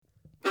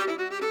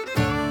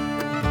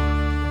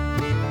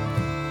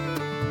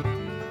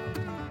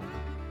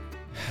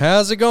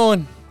How's it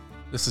going?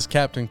 This is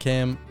Captain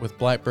Cam with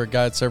Blackbird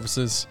Guide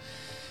Services,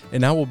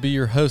 and I will be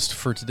your host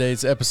for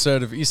today's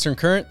episode of Eastern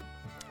Current.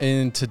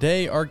 And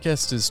today our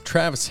guest is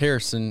Travis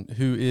Harrison,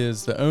 who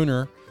is the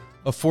owner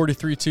of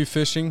 43-2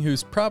 Fishing,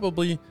 who's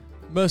probably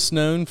most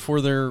known for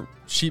their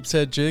sheep's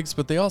head jigs,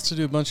 but they also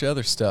do a bunch of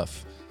other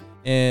stuff.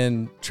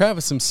 And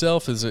Travis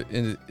himself is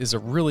a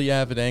really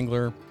avid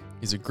angler.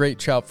 He's a great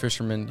trout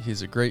fisherman.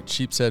 He's a great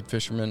sheep's head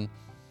fisherman.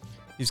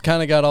 He's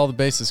kind of got all the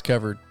bases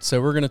covered. So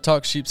we're going to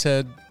talk sheep's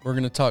head. We're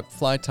going to talk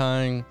fly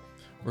tying.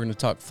 We're going to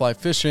talk fly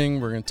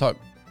fishing. We're going to talk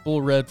bull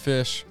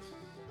redfish.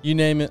 You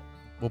name it.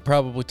 We'll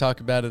probably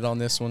talk about it on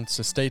this one.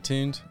 So stay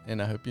tuned,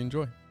 and I hope you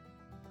enjoy.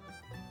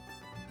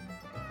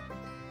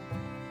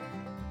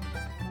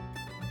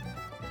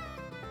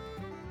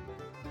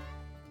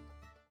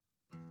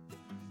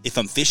 If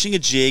I'm fishing a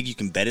jig, you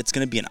can bet it's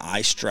going to be an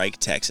iStrike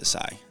Texas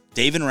Eye.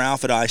 Dave and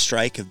Ralph at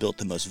iStrike have built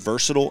the most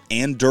versatile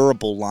and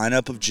durable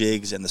lineup of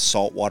jigs in the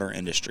saltwater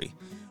industry.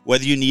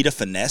 Whether you need a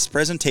finesse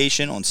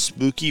presentation on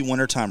spooky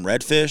wintertime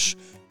redfish,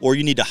 or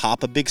you need to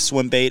hop a big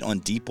swim bait on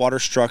deep water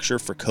structure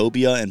for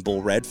cobia and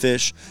bull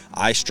redfish,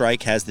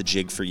 iStrike has the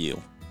jig for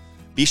you.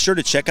 Be sure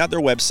to check out their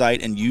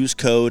website and use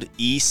code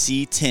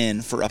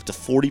EC10 for up to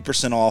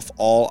 40% off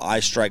all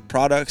iStrike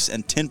products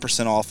and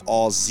 10% off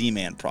all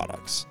Z-Man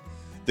products.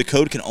 The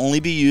code can only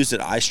be used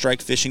at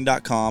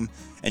iStrikeFishing.com,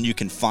 and you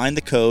can find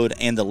the code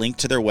and the link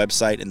to their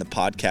website in the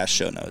podcast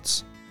show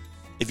notes.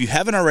 If you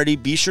haven't already,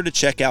 be sure to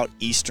check out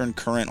Eastern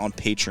Current on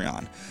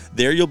Patreon.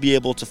 There you'll be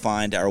able to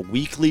find our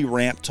weekly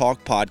Ramp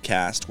Talk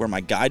podcast, where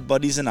my guide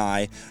buddies and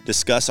I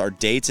discuss our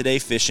day-to-day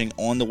fishing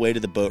on the way to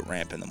the boat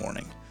ramp in the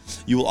morning.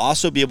 You will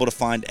also be able to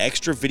find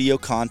extra video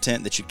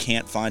content that you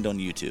can't find on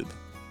YouTube.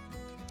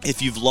 If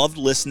you've loved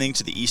listening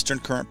to the Eastern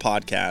Current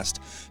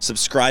podcast,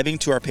 subscribing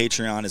to our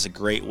Patreon is a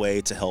great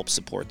way to help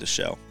support the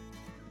show.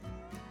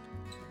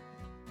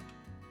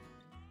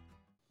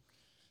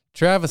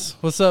 Travis,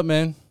 what's up,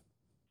 man?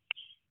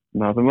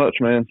 Nothing much,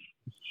 man.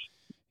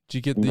 Did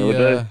you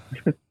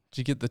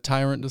get the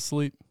tyrant to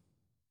sleep?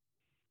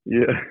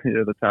 Yeah,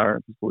 the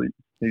tyrant's asleep.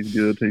 He's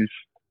good. He's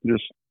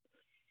just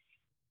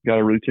got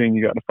a routine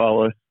you got to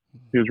follow.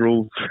 His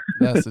rules.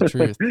 That's the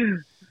truth.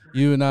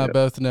 You and I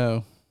both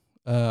know.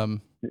 The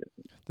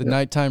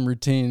nighttime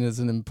routine is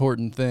an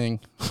important thing.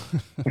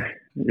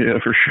 Yeah,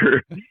 for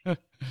sure.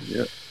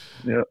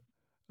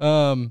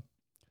 Yeah.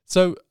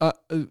 So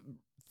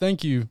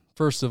thank you,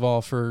 first of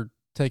all, for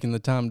taking the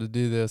time to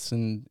do this,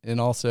 and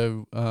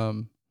also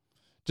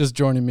just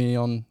joining me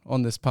on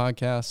this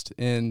podcast.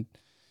 And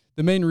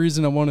the main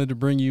reason I wanted to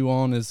bring you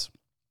on is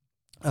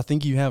I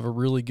think you have a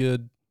really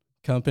good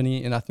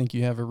company, and I think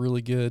you have a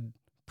really good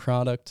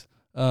product.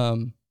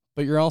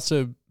 But you're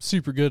also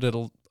super good at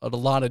a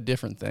lot of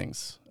different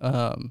things,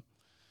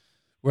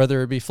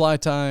 whether it be fly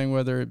tying,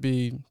 whether it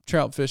be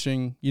trout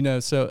fishing,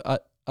 so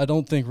I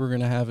don't think we're going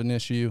to have an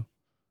issue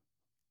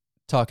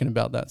talking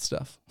about that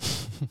stuff.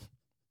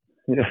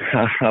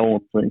 Yeah, I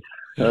won't think.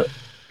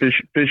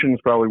 Fishing is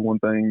probably one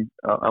thing.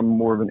 I'm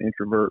more of an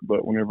introvert,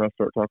 but whenever I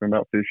start talking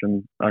about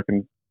fishing, I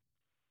can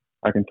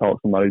talk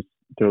somebody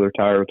till they're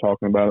tired of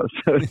talking about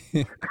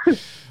it. So.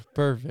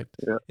 Perfect.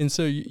 Yeah. And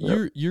so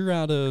you're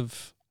out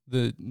of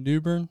the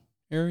New Bern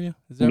area,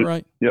 is that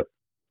right? Yep.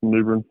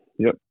 New Bern,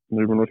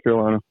 North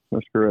Carolina.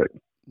 That's correct.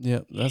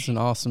 Yeah, that's an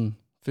awesome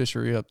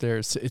fishery up there.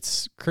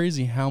 It's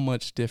crazy how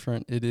much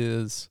different it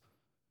is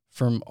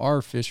from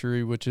our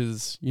fishery, which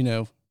is,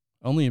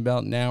 only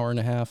about an hour and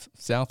a half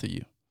south of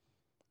you.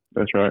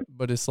 That's right.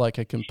 But it's like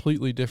a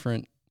completely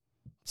different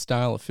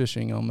style of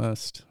fishing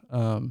almost.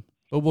 But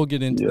we'll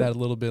get into that a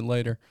little bit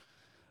later.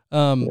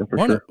 Why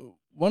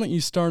don't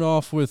you start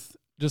off with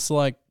just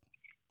like,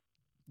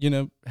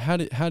 how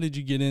did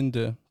you get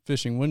into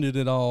fishing? When did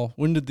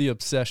the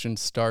obsession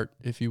start,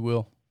 if you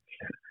will?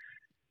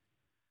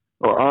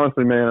 Well,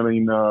 honestly, man, I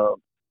mean,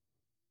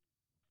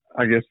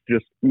 I guess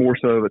just more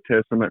so of a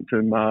testament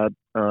to my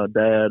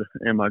dad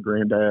and my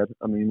granddad.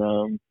 I mean,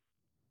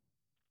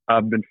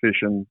 I've been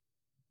fishing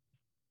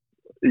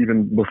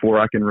even before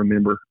I can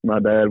remember. My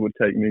dad would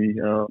take me,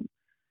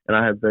 and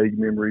I have vague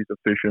memories of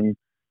fishing,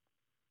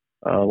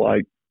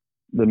 like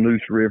the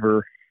Moose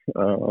River,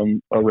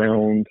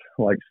 around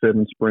like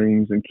Seven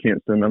Springs and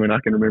Kinston. I mean, I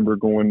can remember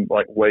going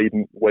like wade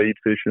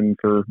fishing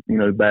for,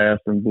 bass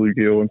and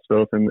bluegill and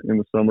stuff in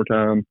the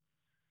summertime.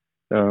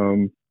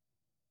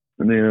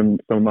 And then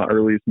some of my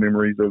earliest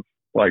memories of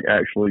like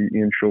actually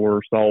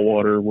inshore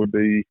saltwater would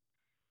be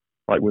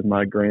like with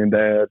my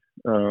granddad,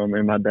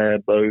 and my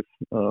dad both.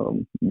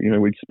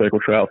 We'd speckle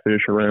trout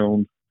fish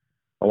around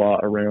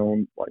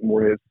like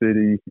Morehead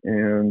City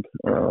and,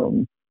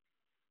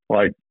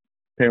 like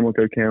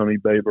Pamlico County,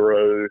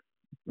 Bayboro,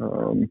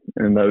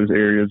 and those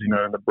areas,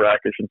 in the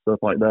brackish and stuff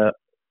like that.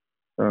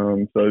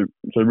 So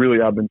really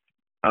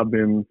I've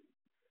been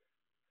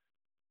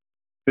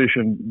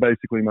fishing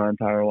basically my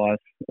entire life,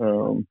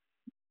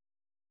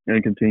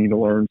 and continue to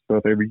learn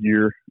stuff every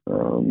year.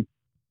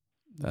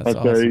 That's I'd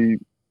awesome. say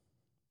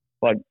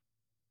like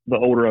the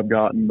older I've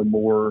gotten, the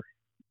more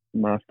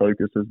my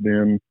focus has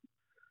been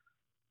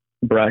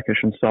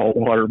brackish and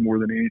saltwater more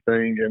than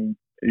anything, and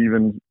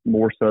even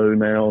more so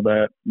now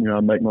that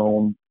I make my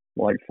own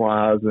like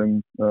flies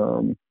and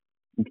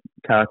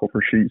tackle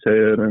for sheep's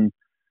head and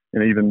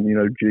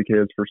even jig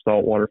heads for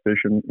saltwater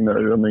fishing.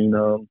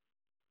 The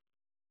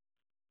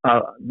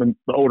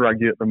older I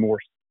get, the more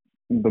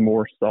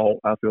salt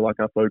I feel like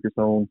I focus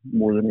on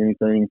more than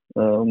anything.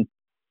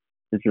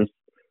 It's just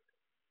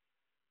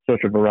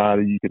such a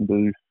variety you can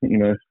do,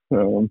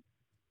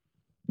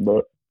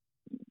 but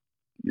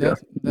yeah,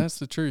 that's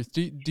the truth.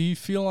 Do you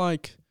feel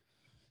like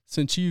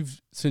since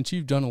you've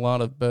done a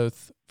lot of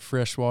both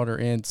freshwater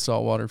and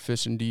saltwater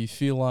fishing, do you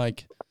feel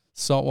like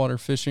saltwater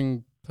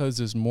fishing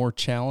poses more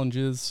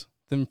challenges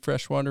than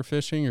freshwater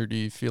fishing, or do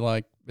you feel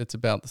like it's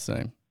about the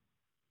same?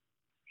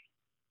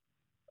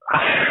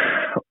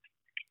 I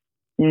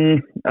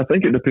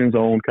think it depends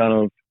on kind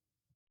of,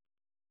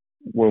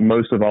 well,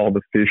 most of all the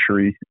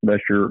fishery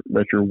that you're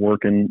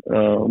working.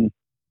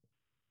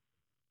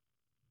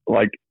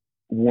 Like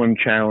one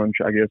challenge,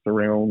 I guess,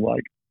 around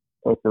like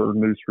upper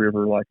Neuse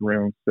River, like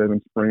around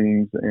Seven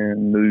Springs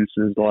and Neuse,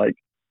 is like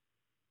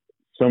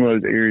some of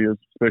those areas,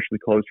 especially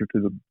closer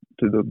to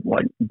the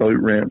like boat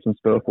ramps and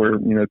stuff, where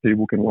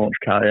people can launch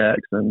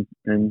kayaks and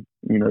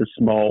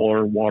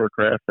smaller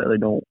watercraft that they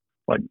don't,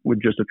 like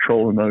with just a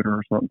trolling motor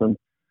or something.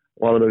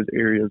 A lot of those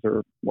areas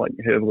are like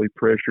heavily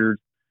pressured,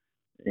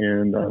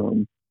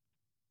 and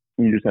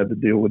you just have to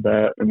deal with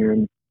that. And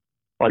then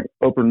like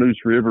upper Neuse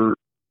River,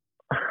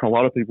 a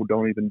lot of people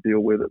don't even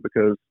deal with it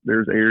because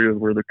there's areas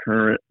where the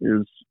current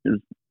is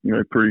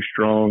pretty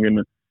strong,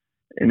 and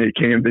it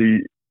can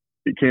be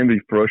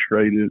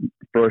frustrating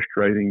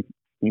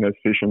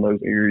fishing those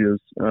areas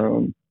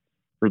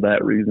for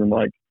that reason.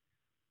 Like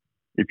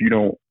if you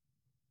don't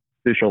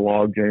fish a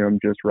log jam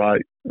just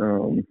right,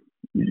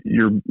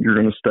 you're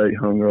going to stay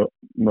hung up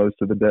most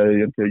of the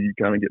day until you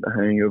kind of get the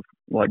hang of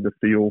like the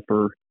feel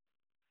for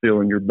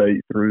feeling your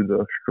bait through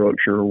the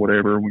structure or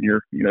whatever when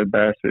you're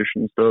bass fishing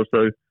and stuff.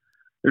 So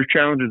there's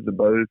challenges to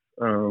both.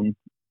 I'd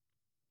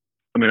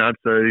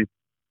say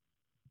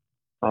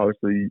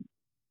obviously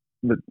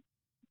the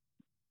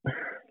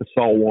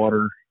salt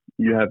water,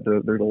 you have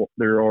to,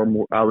 there are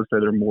more, I would say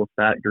there are more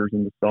factors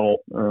in the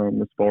salt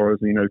as far as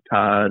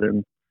tide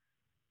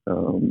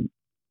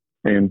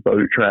and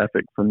boat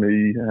traffic. For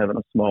me, having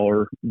a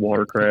smaller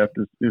watercraft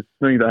is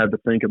things I have to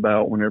think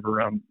about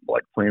whenever I'm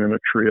like planning a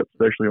trip,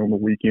 especially on the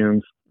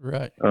weekends.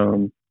 Right.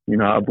 I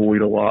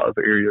avoid a lot of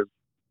areas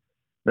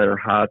that are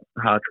high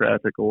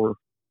traffic or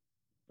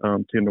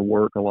tend to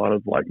work a lot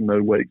of like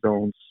no wake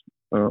zones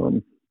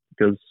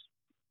because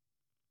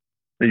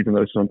even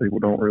though some people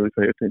don't really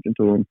pay attention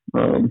to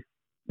them,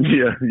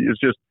 it's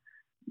just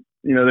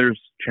there's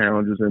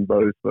challenges in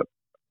both, but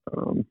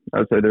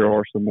I'd say there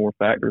are some more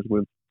factors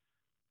with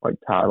like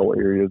tidal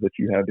areas that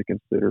you have to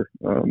consider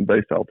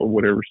based off of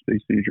whatever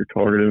species you're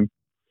targeting.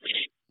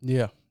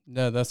 Yeah,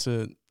 no, that's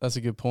a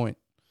good point.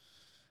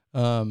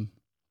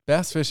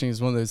 Bass fishing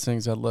is one of those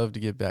things I'd love to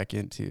get back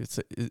into.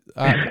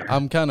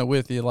 I'm kind of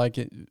with you. Like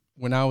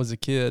when I was a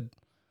kid,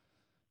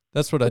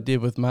 that's what I did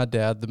with my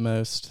dad the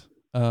most.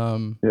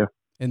 Yeah.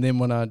 And then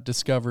when I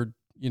discovered,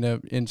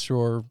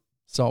 inshore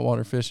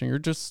saltwater fishing or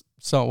just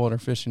saltwater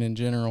fishing in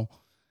general,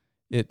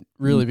 it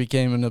really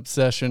became an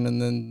obsession,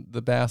 and then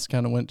the bass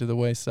kind of went to the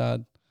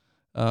wayside.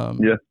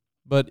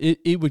 But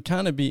it would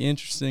kind of be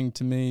interesting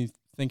to me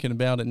thinking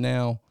about it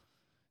now,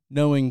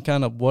 knowing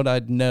kind of what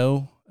I'd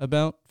know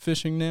about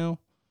fishing now,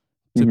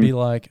 to be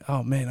like,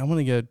 oh man, I'm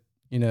going to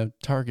go,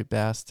 target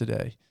bass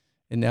today.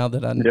 And now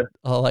that I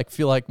like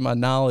feel like my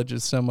knowledge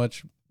is so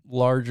much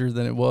larger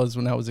than it was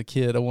when I was a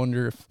kid, I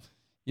wonder if,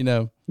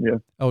 I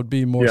would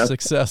be more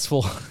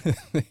successful.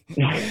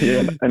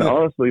 Yeah. And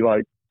honestly,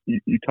 like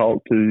you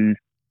talk to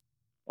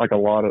like a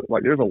lot of,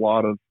 like, there's a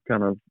lot of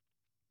kind of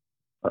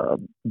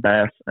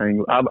bass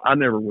angler. I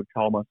never would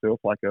call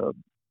myself like a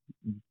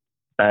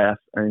bass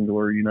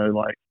angler,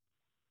 like,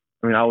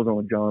 I mean, I was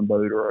on a John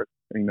boat or,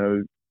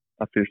 I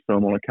fished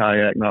some on a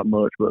kayak, not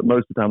much, but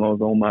most of the time I was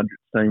on my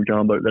same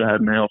John boat that I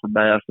have now for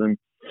bass, and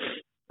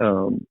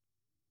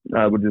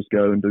I would just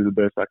go and do the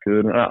best I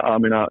could. And I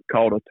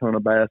caught a ton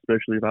of bass,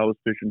 especially if I was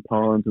fishing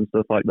ponds and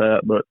stuff like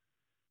that. But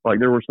like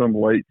there were some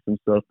lakes and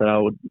stuff that I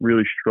would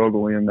really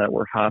struggle in that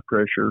were high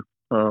pressure,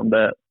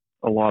 that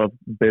a lot of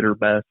better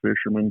bass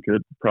fishermen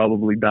could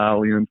probably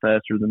dial in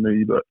faster than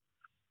me. But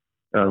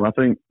I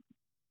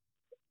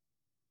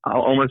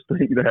almost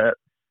think that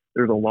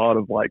there's a lot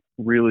of like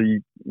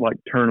really like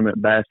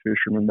tournament bass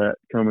fishermen that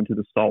come into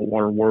the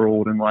saltwater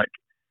world, and like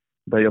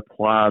they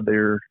apply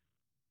their,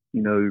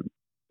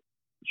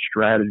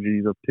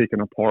 strategies of picking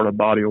apart a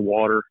body of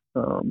water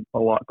a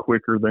lot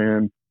quicker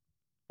than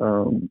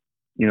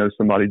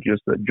somebody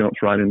just that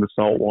jumps right into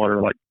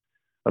saltwater. Like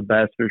a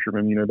bass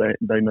fisherman,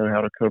 they know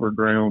how to cover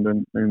ground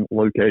and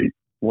locate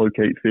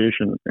fish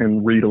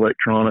and read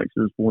electronics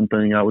is one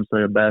thing I would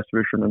say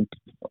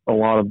a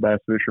lot of bass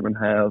fishermen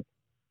have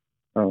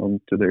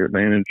to their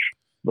advantage.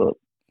 But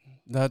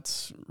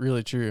that's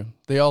really true.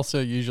 They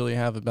also usually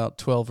have about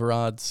 12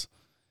 rods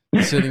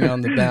sitting on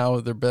the bow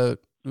of their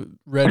boat,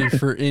 ready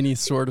for any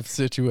sort of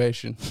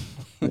situation.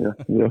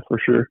 Yeah, for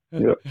sure.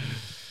 Yeah.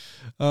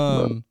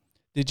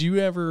 Did you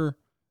ever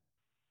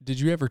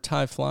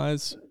tie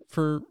flies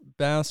for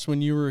bass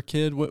when you were a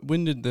kid?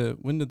 When did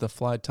the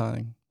fly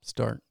tying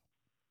start?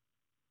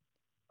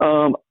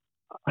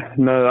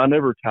 No, I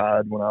never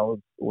tied when I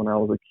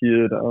was a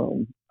kid.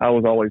 I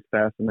was always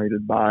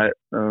fascinated by it,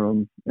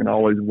 and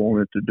always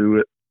wanted to do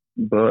it,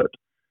 but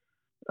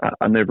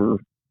I never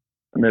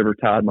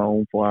tied my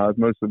own flies.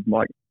 Most of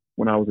like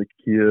when I was a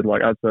kid,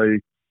 like I'd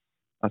say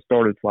I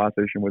started fly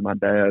fishing with my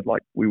dad.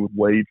 Like we would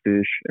wade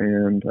fish,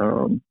 and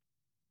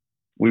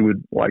we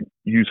would like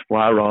use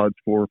fly rods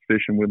for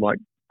fishing with like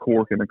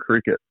cork and a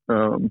cricket.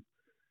 I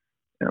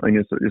think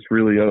it's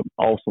really an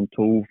awesome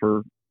tool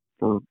for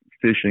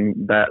fishing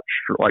that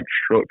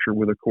structure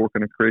with a cork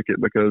and a cricket,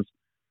 because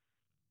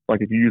like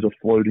if you use a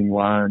floating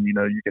line, you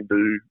know, you can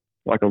do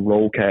like a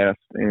roll cast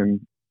and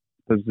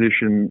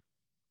position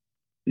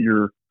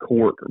your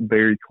cork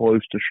very close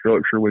to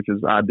structure, which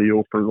is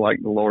ideal for like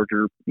the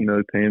larger, you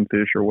know,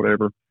 panfish or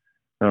whatever.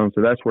 So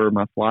that's where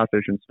my fly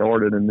fishing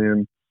started. And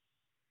then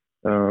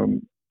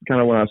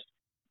kind of when I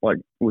like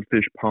would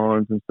fish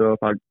ponds and stuff,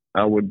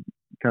 I would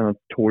kind of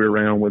toy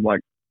around with like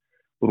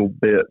little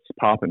bits,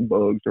 popping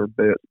bugs or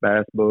bits,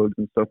 bass bugs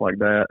and stuff like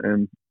that,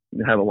 and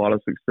have a lot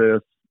of success,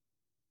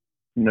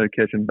 you know,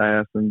 catching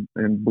bass and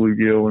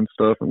bluegill and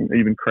stuff, and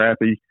even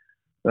crappie,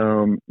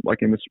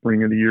 like in the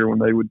spring of the year when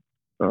they would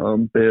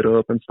bed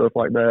up and stuff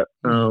like that.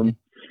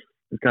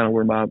 It's kind of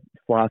where my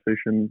fly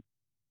fishing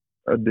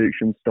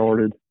addiction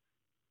started.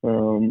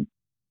 And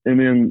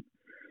then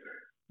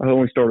I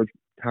only started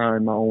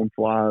tying my own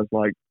flies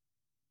like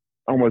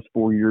almost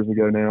 4 years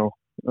ago now.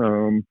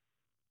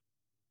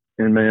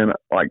 And man,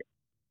 like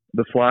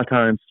the fly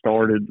tying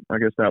started, I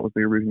guess that was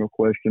the original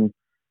question.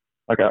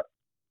 Like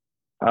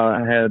I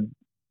had,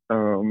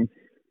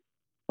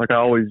 like I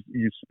always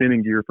use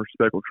spinning gear for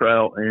speckled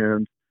trout,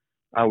 and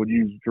I would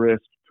use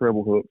dressed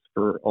treble hooks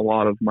for a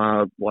lot of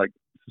my like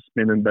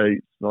suspending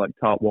baits, like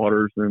top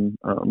waters and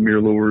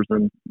mirror lures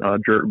and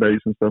jerk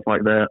baits and stuff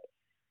like that.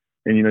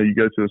 And, you know, you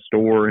go to a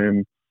store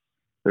and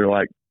they're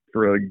like,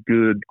 for a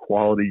good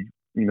quality,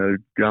 you know,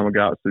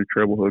 Gamakatsu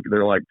treble hook,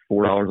 they're like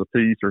 $4 a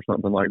piece or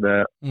something like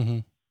that. Mm-hmm.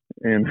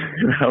 And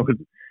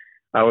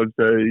I would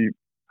say,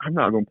 I'm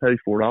not going to pay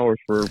 $4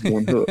 for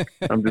one hook.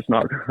 I'm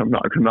not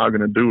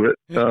going to do it.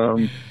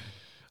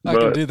 I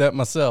can do that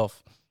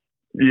myself.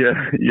 Yeah.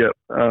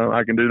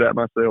 I can do that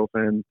myself.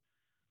 And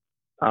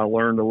I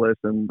learned a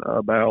lesson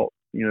about,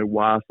 you know,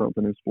 why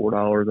something is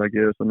 $4, I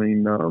guess. I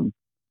mean,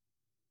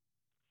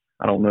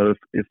 I don't know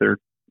if they're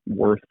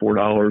worth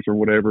 $4 or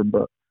whatever,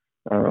 but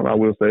I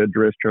will say a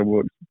dress treble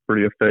hook is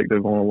pretty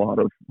effective on a lot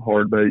of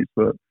hard baits.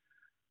 But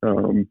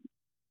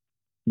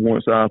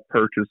once I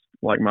purchased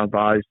like my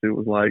vise, it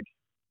was like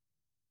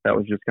that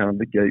was just kind of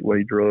the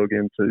gateway drug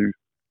into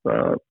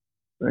the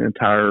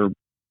entire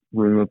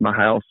room of my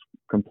house,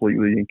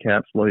 completely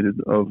encapsulated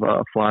of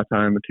fly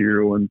tying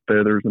material and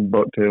feathers and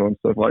bucktail and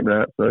stuff like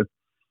that. So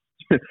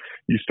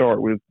you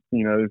start with,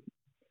 you know,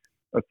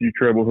 a few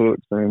treble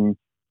hooks and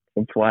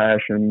some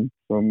flash and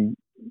some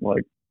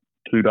like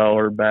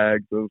 $2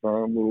 bags of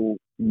little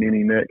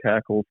mini net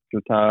hackles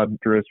to tie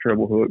dress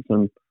treble hooks,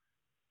 and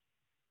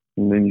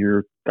then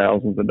you're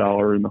thousands of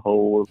dollars in the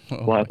hole of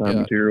fly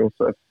tying material.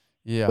 So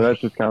yeah, so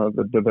that's just kind of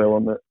the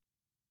development.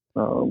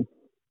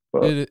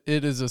 But it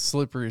is a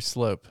slippery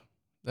slope.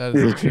 That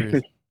is the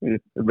truth.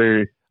 It's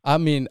very. I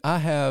mean,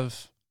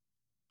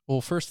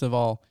 well, first of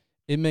all,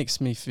 it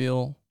makes me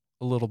feel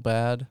a little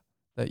bad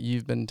that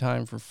you've been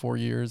tying for 4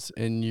 years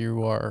and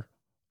you are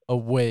a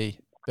way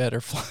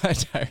better fly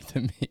tyer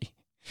than me,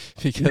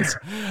 because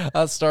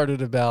I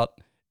started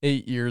about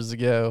 8 years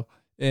ago,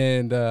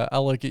 and I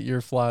look at your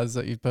flies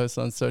that you post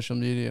on social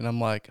media and I'm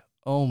like,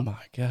 oh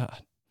my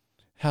God,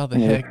 how the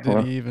heck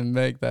did he even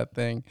make that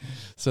thing?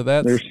 So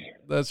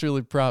that's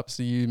really props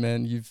to you,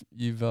 man. You've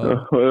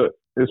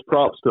it's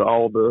props to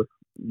all the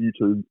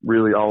YouTube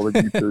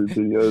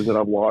videos that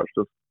I've watched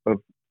of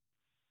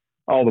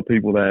all the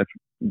people that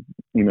have,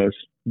 you know,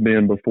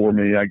 been before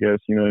me, I guess.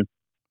 You know,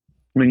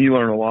 I mean, you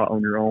learn a lot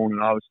on your own,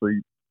 and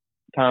obviously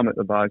time at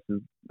the vise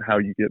is how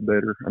you get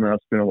better. I mean, I've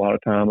spent a lot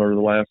of time over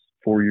the last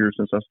 4 years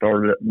since I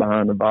started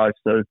behind the vise,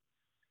 so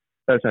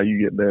that's how you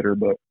get better.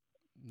 But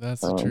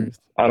that's the truth.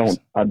 I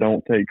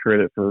don't take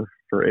credit for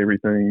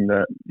everything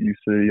that you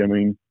see. I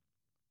mean,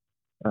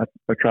 I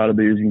try to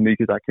be as unique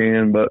as I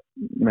can, but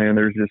man,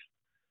 there's just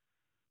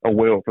a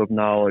wealth of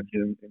knowledge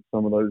in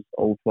some of those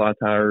old fly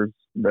tyers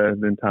that have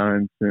been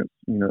tying since,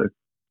 you know,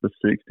 the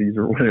 60s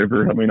or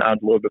whatever. I mean,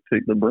 I'd love to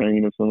pick the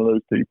brain of some of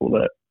those people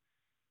that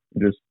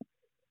just,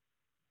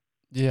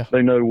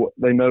 they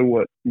know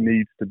what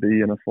needs to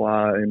be in a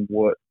fly and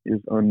what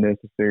is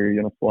unnecessary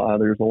in a fly.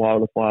 There's a lot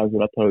of the flies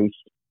that I post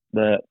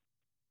that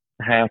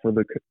half of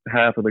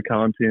the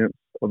contents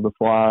of the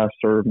fly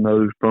serve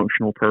no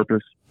functional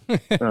purpose.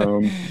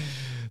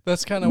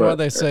 That's kind of why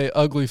they say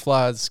ugly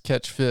flies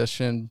catch fish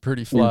and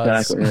pretty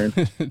flies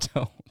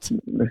don't.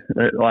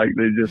 Like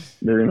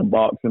they're in a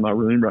box in my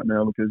room right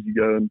now, because you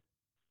go and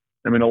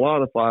I mean, a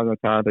lot of the flies I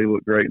tie, they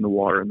look great in the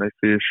water and they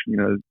fish,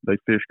 they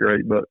fish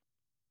great, but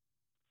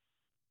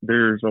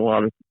there's a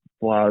lot of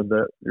flies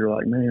that you're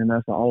like, man,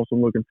 that's an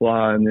awesome looking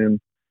fly. And then,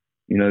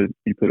 you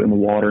put it in the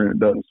water and it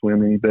doesn't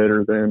swim any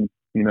better than,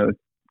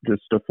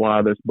 just a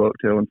fly that's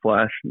bucktail and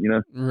flash,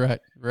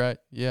 Right.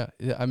 Yeah.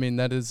 I mean,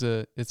 it's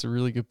a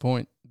really good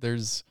point.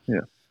 There's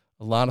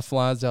a lot of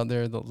flies out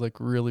there that look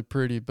really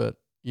pretty, but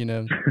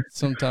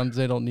sometimes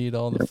they don't need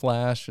all the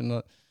flash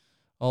and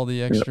all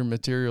the extra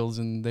materials,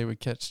 and they would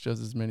catch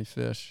just as many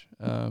fish.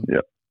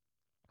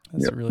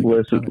 That's a really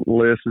good point.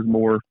 Less is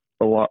more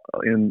a lot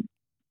in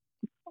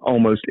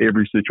almost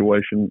every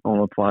situation on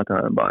a fly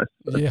tying vise.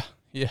 So.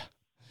 Yeah.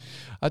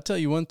 I'll tell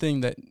you one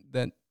thing that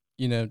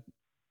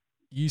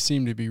you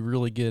seem to be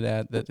really good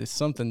at, that is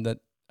something that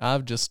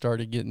I've just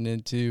started getting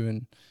into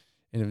and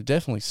have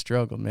definitely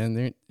struggled, man.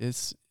 It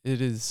is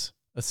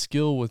a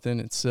skill within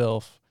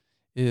itself,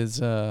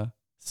 is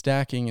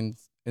stacking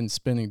and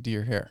spinning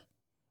deer hair.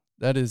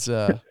 That is,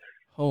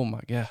 oh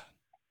my God,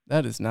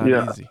 that is not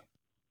easy.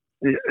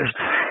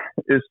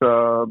 It's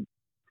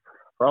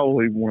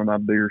probably one of my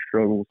bigger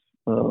struggles.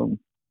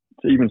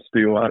 Even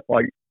still, I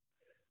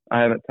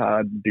haven't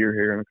tied deer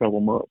hair in a couple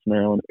months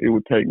now, and it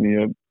would take me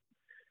a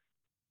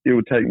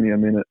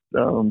minute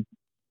to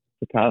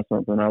tie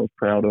something I was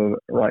proud of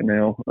right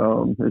now.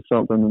 It's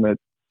something that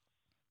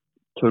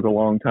took a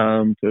long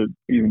time to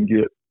even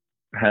get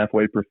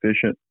halfway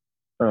proficient,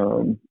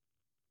 and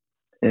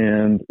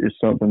it's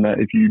something that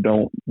if you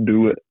don't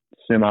do it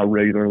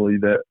semi-regularly,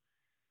 that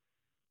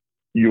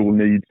you'll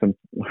need some,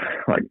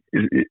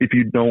 if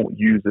you don't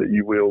use it,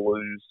 you will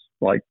lose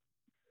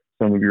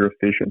some of your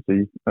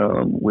efficiency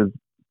with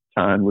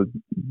tying with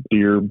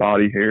deer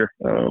body hair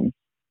and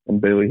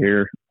belly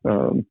hair.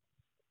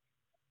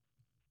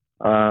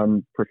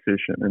 I'm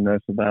proficient, and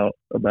that's about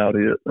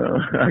it.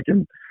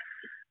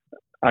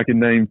 I can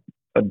name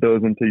a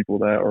dozen people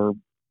that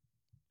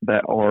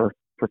are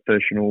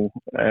professional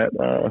at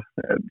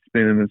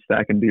spinning and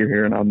stacking deer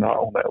hair, and I'm not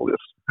on that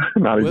list.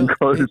 Not even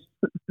close.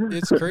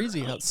 It's crazy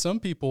how some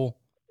people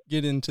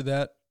get into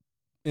that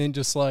and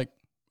just all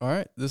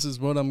right, this is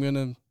what I'm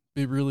gonna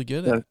be really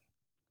good at.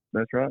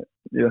 That's right.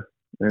 Yeah,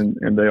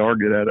 and they are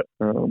good at it.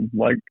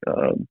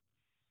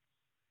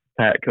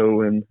 Pat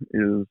Cohen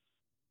is,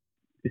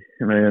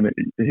 man,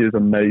 he's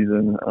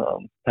amazing.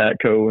 Pat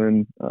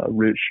Cohen,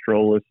 Rich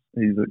Strolis,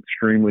 he's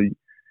extremely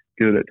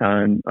good at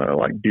tying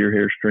deer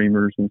hair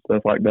streamers and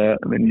stuff like that.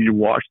 I mean, you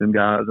watch them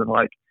guys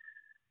and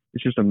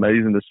it's just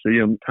amazing to see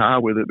them tie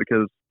with it,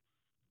 because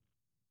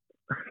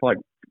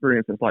for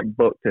instance,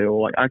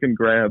 bucktail, I can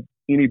grab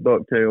any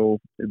bucktail.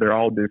 They're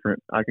all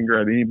different. I can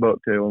grab any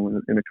bucktail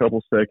and in a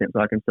couple seconds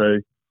I can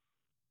say,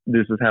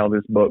 this is how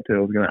this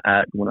bucktail is going to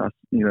act when I,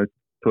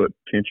 put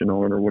tension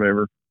on it or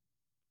whatever.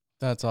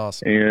 That's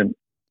awesome.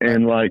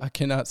 And I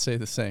cannot say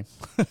the same.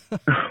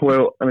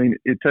 Well, I mean,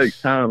 it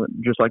takes time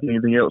just like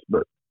anything else,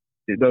 but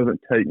it doesn't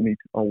take me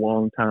a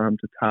long time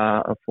to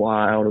tie a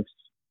fly out of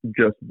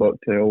just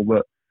bucktail.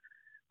 But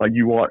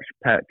you watch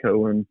Pat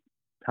Cohen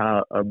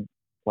tie a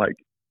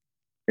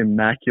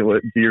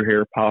immaculate deer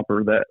hair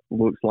popper that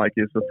looks like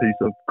it's a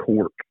piece of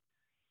cork,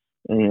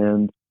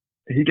 and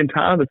he can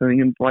tie the thing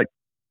in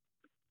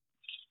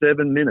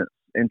 7 minutes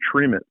and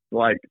trim it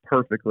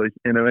perfectly.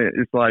 And it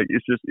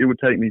would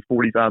take me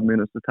 45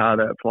 minutes to tie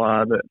that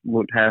fly that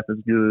looked half as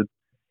good,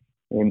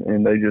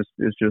 and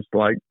it's just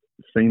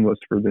seamless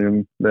for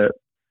them that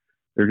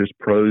they're just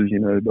pros,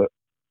 But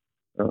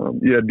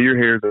deer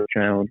hair is a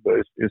challenge, but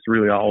it's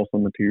really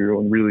awesome material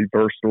and really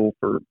versatile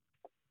for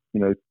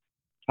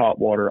top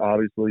water,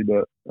 obviously,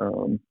 but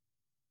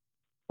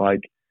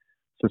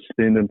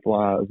suspending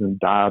flies and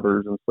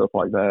divers and stuff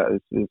like that.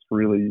 It's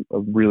really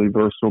a really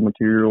versatile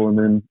material. And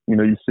then,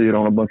 you see it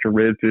on a bunch of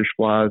redfish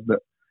flies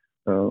that,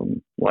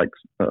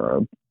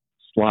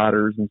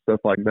 sliders and stuff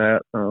like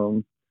that,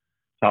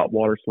 top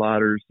water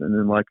sliders, and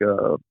then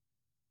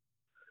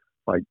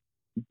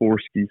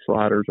Borsky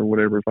sliders or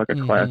whatever. It's a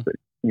classic,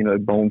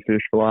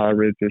 bonefish fly,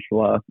 redfish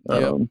fly.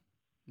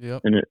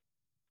 Yep. And it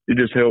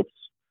just helps.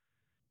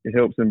 It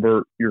helps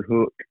invert your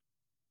hook,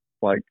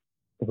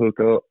 hook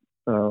up,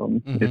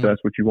 if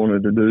that's what you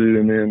wanted to do.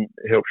 And then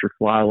it helps your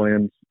fly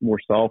land more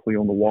softly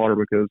on the water,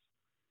 because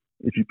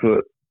if you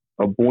put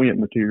a buoyant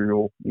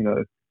material,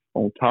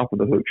 on top of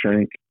the hook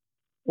shank,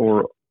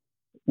 or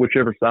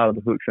whichever side of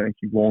the hook shank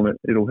you want it,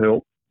 it'll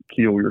help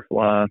kill your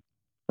fly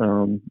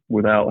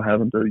without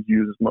having to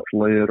use as much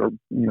lead or,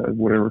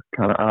 whatever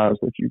kind of eyes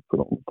that you put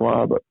on the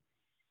fly. But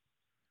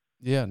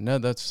yeah, no,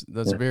 that's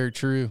very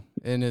true.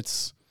 And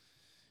it's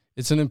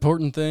an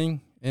important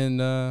thing. And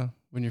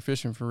when you're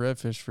fishing for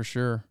redfish, for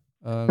sure.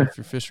 If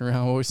you're fishing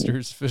around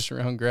oysters, fish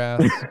around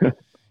grass,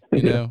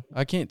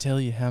 I can't tell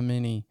you how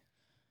many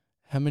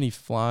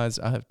flies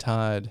I have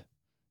tied,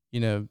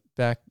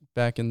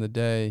 back in the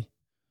day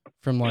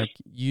from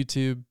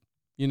YouTube,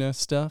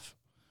 stuff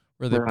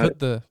where they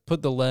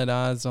put the lead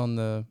eyes on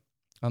the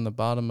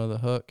bottom of the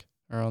hook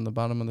or on the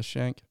bottom of the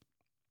shank.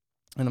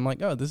 And I'm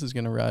like, oh, this is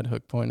going to ride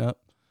hook point up,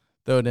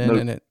 throw it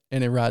in,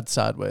 and it rides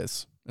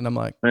sideways. And I'm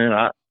like,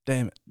 man,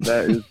 damn it.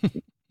 That is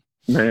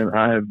Man,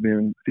 I have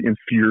been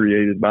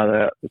infuriated by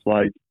that. It's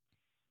like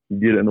you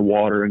get it in the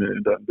water and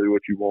it doesn't do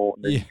what you want.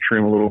 And then you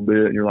trim a little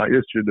bit and you're like,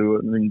 this should do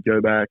it. And then you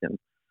go back and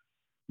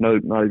no,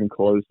 not even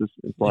close.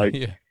 It's like,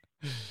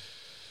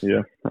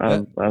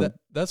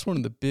 that's one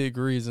of the big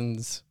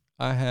reasons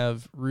I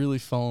have really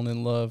fallen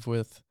in love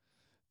with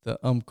the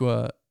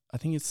Umpqua. I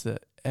think it's the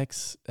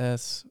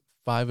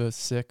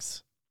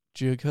XS506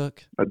 jig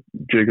hook. A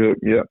jig hook,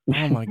 yeah.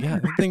 Oh my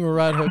God, that thing will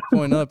ride hook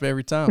point up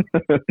every time.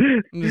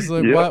 I'm just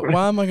like,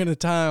 why am I going to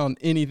tie on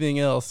anything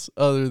else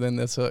other than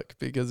this hook?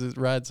 Because it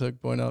rides hook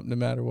point up no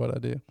matter what I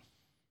do.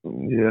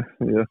 Yeah.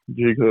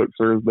 Jig hooks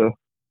are the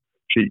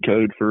cheat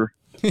code for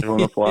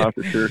on a fly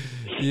for sure.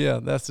 Yeah,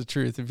 that's the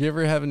truth. If you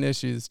ever having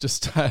issues,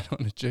 just tie it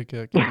on a jig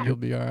hook and you'll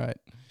be all right.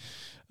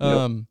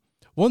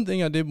 One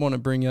thing I did want to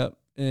bring up,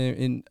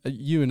 and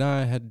you and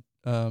I had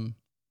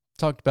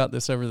talked about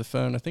this over the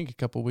phone, I think a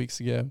couple weeks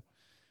ago,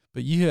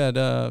 but you had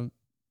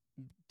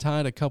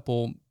tied a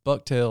couple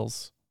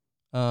bucktails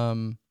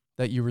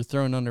that you were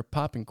throwing under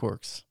popping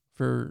corks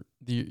for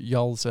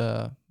y'all's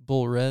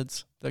bull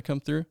reds that come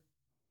through.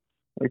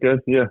 Okay,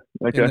 yeah,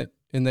 okay.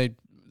 And they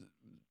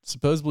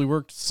supposedly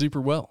worked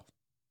super well.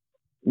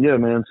 Yeah,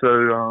 man.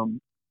 So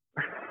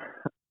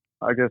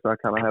I guess I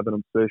kind of have an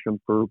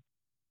obsession for,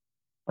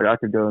 like, I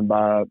could go and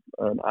buy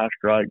an eye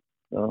strike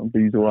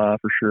diesel eye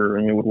for sure,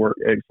 and it would work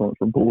excellent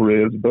for bull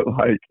reds. But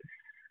like,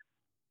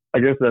 I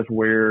guess that's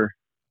where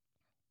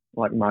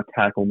like my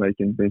tackle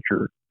making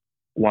venture,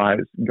 why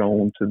it's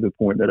gone to the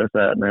point that it's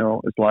at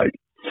now. It's like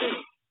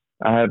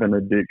I have an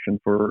addiction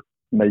for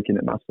making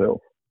it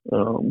myself.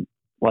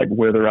 Like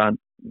whether I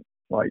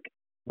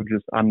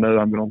know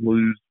I'm going to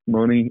lose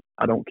money,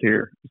 I don't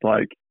care. It's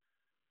like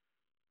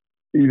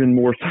even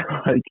more so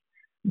like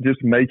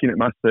just making it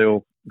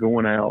myself,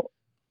 going out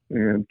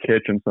and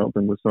catching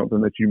something with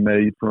something that you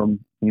made from,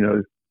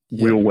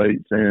 wheel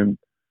weights and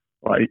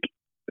like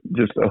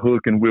just a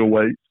hook and wheel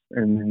weights,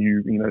 and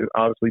you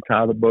obviously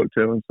tie the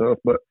bucktail and stuff.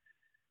 But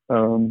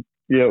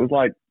it was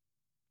like,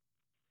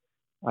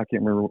 I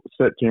can't remember,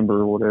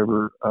 September or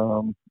whatever.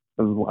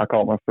 I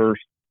caught my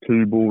first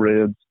 2 bull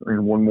reds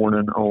in one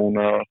morning on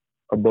a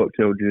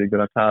bucktail jig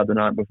that I tied the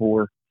night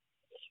before.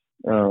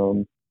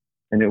 And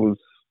it was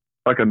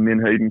like a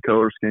Menhaden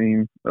color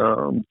scheme,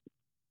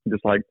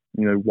 just like,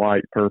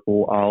 white,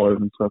 purple,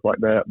 olive, and stuff like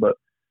that. But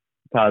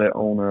tied it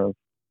on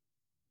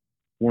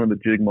one of the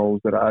jig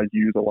molds that I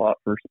use a lot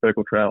for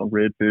speckled trout and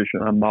redfish,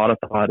 and I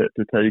modified it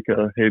to take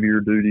a heavier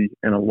duty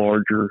and a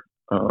larger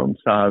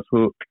size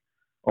hook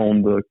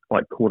on the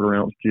like 1/4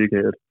 ounce jig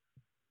head.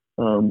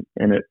 And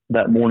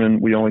that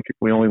morning we only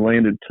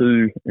landed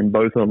 2, and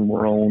both of them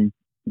were on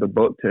the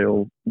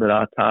bucktail that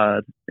I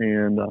tied.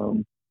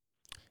 And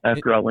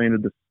after I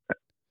landed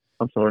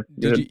I'm sorry.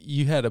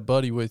 You had a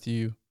buddy with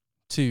you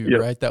too,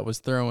 right? That was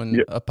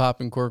throwing a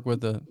popping cork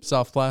with a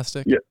soft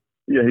plastic. Yeah,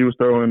 he was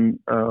throwing.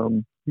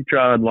 He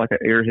tried like an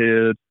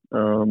airhead,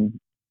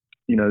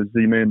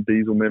 Z-Man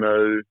diesel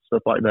minnow,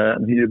 stuff like that,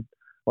 and he had,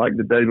 like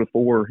the day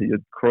before, he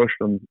had crushed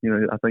them.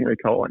 I think they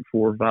caught like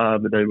 4 or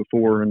 5 the day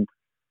before, and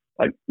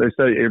like they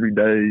say every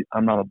day.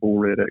 I'm not a bull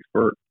red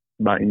expert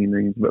by any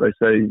means, but they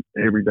say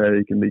every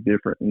day can be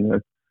different.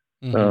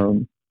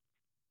 Mm-hmm.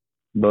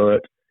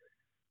 But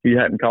he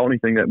hadn't caught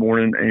anything that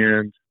morning,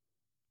 and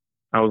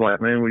I was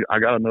like, man, I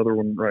got another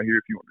one right here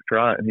if you want to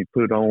try it. And he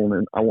put it on,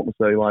 and I want to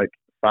say like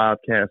 5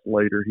 casts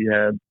later, he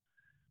had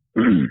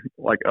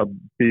like a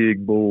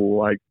big bull,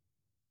 like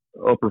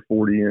upper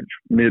 40-inch,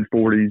 mid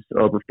 40s,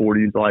 upper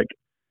 40s, like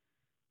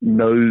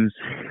nose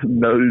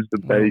the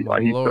bait.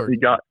 Like he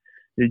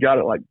got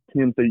it like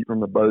 10 feet from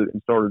the boat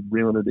and started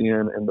reeling it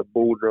in, and the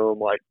bull drum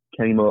like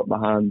came up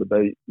behind the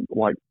bait,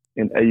 like,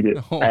 and ate it.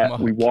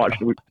 We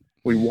watched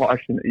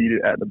and eat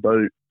it at the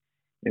boat,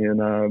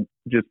 and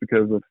just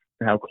because of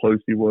how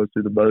close he was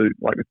to the boat,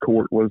 like the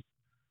cork was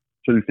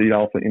 2 feet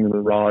off the end of the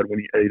rod when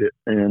he ate it,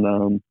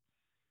 and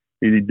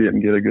he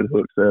didn't get a good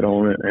hook set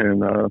on it,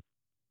 and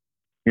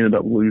ended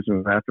up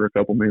losing after a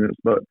couple minutes.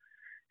 But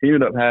he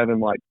ended up having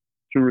like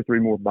 2 or 3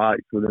 more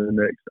bites within the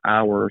next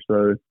hour or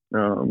so,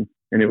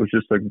 and it was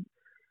just a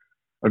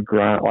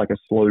grind, like a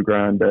slow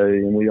grind day,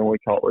 and we only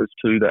caught those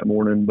 2 that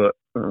morning. But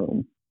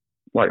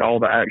like all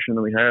the action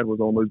that we had was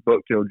on those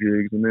bucktail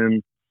jigs, and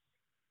then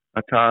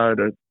I tied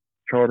a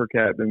charter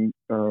captain,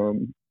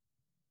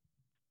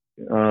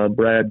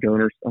 Brad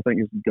Gunners, I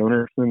think it's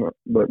Gunnerson,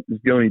 but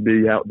it's Gunny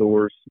B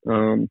Outdoors.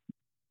 I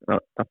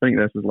think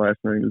that's his last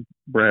name is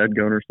Brad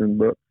Gunnerson,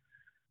 but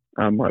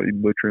I might be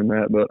butchering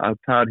that. But I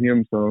tied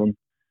him some,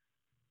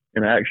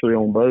 and actually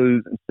on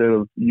those, instead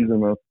of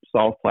using a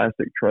soft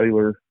plastic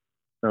trailer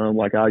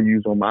like I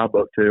use on my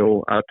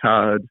bucktail, I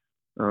tied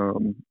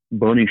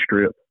bunny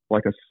strip,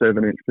 like a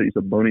 7-inch piece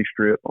of bunny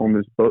strip on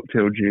this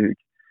bucktail jig,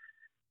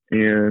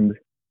 and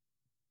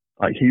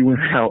like he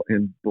went out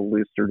and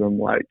blistered them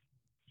like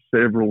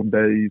several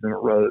days in a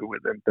row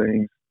with them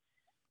things.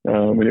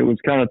 And it was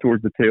kind of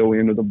towards the tail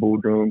end of the bull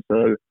drum.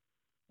 So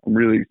I'm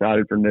really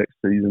excited for next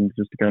season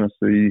just to kind of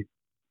see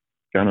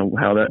kind of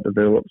how that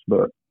develops.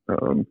 But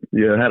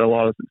yeah, I had a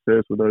lot of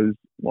success with those,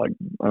 like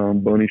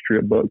bunny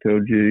strip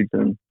bucktail jigs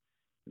and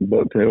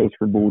bucktails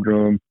for bull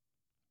drum.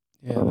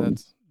 Yeah,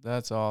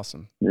 that's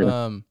awesome.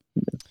 Yeah.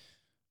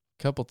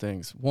 Couple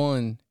things.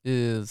 One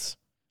is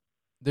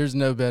there's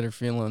no better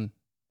feeling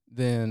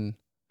than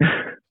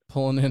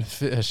pulling in a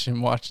fish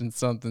and watching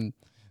something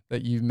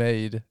that you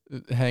made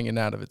hanging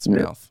out of its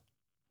mouth.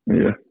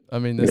 Yeah. I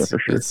mean, for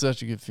sure. it's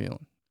such a good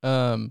feeling.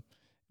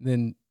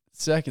 Then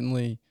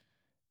secondly,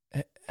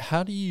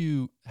 how do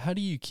you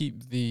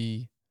keep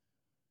the,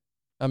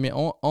 I mean,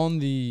 on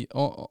the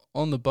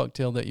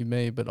bucktail that you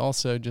made, but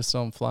also just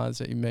on flies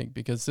that you make,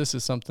 because this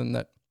is something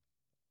that,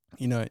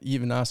 you know,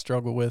 even I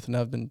struggle with, and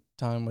I've been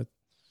tying with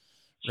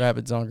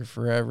rabbit zonker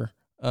forever.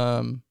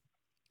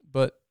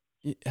 But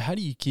how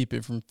do you keep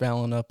it from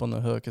fouling up on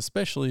the hook,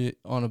 especially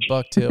on a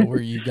bucktail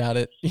where you got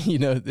it, you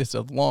know, it's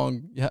a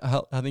long,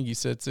 I think you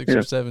said 6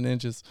 or 7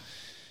 inches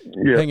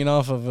hanging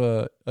off of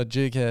a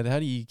jig head. How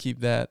do you keep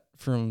that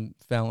from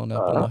fouling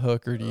up on the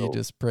hook, or do you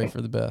just pray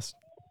for the best?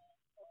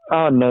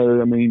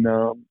 No, I mean,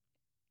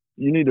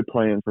 you need to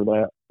plan for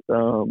that,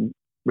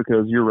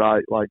 because you're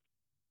right. Like,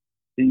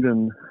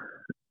 even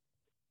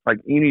like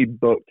any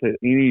bucktail,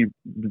 any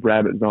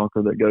rabbit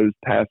zonker that goes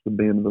past the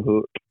bend of the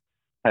hook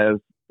has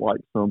like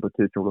some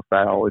potential to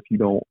foul if you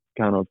don't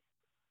kind of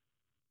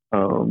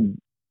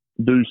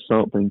do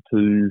something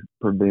to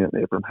prevent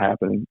it from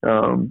happening.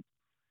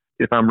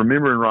 If I'm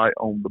remembering right,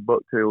 on the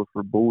bucktails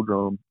for bull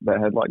drum that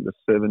had like the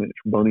 7-inch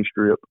bunny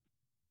strip,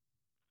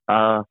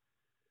 I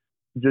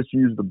just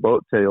used the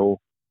bucktail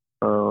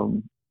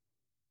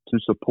to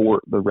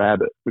support the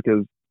rabbit,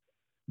 because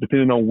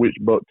depending on which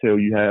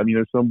bucktail you have, you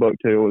know, some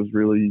bucktail is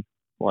really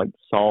like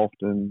soft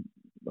and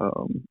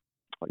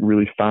like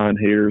really fine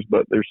hairs,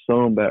 but there's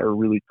some that are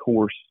really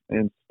coarse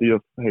and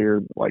stiff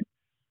haired, like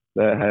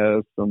that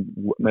has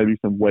maybe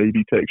some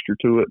wavy texture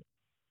to it.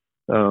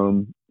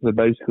 So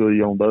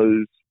basically on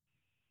those,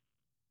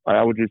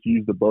 I would just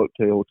use the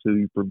bucktail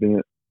to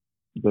prevent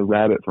the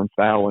rabbit from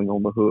fouling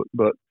on the hook.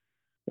 But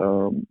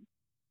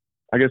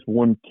I guess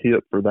one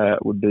tip for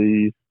that would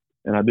be,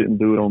 and I didn't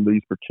do it on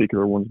these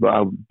particular ones, but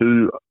I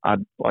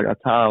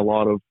tie a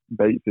lot of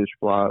bait fish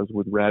flies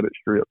with rabbit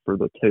strip for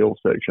the tail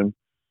section,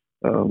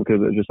 because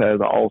it just has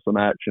an awesome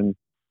action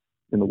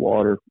in the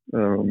water.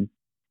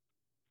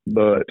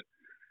 But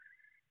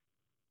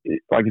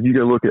like if you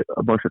go look at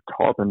a bunch of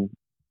tarpon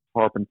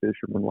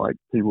fishermen, like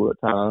people that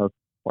tie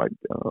like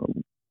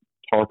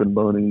tarpon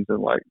bunnies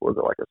and like, was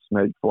it like a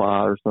snake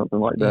fly or something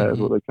like that, is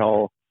what they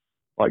call,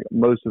 like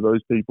most of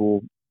those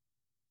people,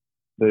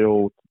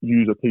 they'll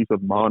use a piece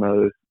of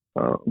mono,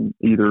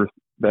 either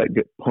that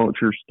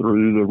punctures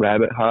through the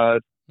rabbit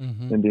hide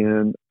and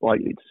then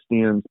like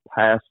extends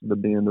past the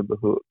bend of the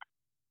hook,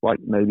 like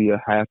maybe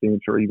a ½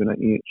 inch or even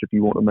an inch if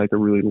you want to make a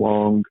really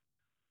long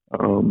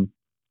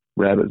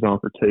rabbit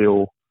zonker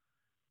tail.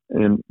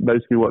 And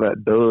basically what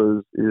that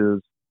does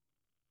is,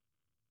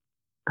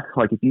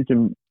 like if you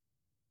can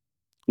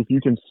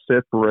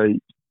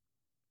separate,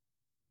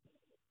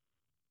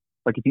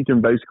 like if you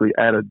can basically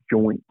add a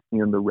joint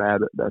in the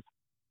rabbit that's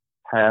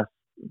past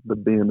the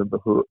bend of the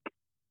hook,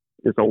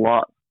 it's a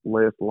lot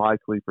less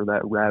likely for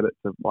that rabbit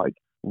to like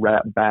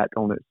wrap back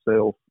on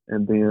itself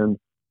and then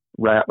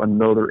wrap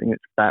another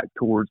inch back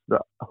towards the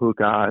hook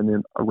eye and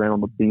then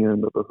around the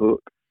bend of the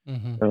hook.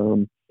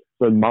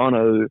 So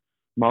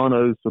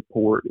mono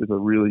support is a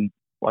really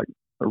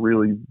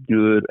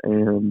good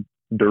and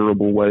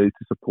durable way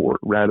to support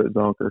rabbit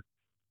zonker.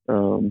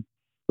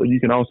 But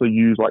you can also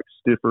use like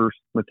stiffer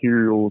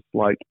materials,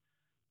 like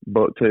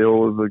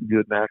bucktail is a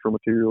good natural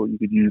material. You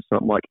could use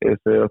something like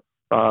SF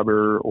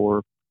fiber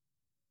or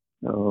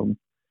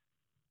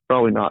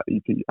probably not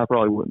EP. I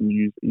probably wouldn't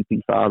use EP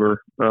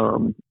fiber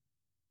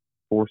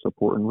for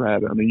supporting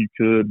rabbit. I mean, you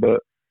could,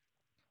 but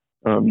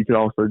you could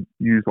also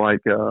use like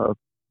a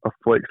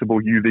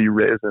flexible UV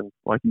resin,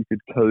 like you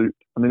could coat.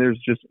 I mean,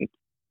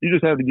 you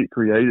just have to get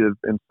creative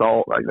and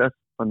salt. Like that's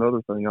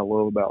another thing I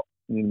love about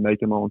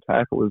making my own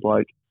tackle, is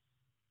like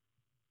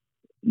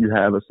you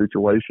have a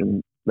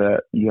situation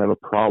that you have a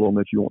problem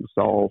that you want to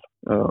solve,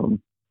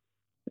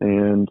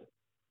 and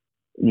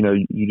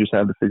you just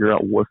have to figure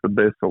out what's the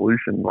best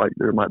solution. Like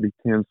there might be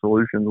 10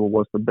 solutions. Well,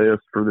 what's the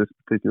best for this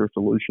particular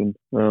solution?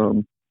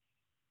 So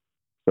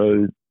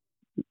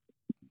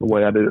the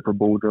way I did it for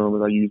bull drum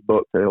is I used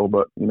bucktail,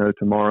 but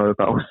tomorrow if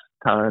I was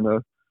tying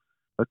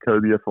a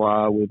cobia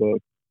fly with a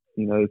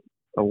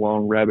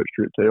long rabbit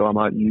strip tail, I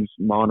might use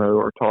mono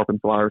or tarpon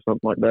fly or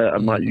something like that. I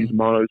might use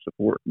mono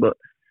support, but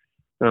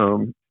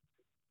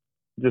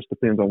just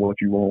depends on what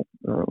you want.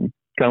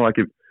 Kind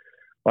of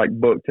like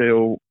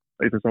bucktail,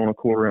 if it's on a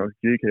quarter ounce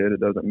jig head,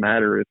 it doesn't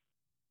matter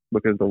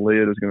because the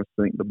lead is going to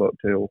sink the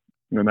bucktail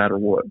no matter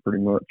what,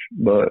 pretty much.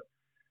 But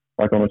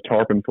like on a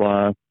tarpon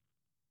fly,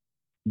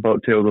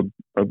 bucktail is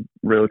a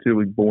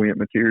relatively buoyant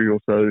material,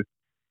 so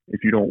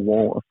if you don't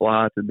want a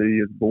fly to be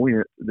as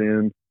buoyant,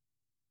 then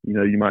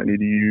you might need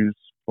to use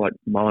like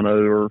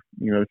mono or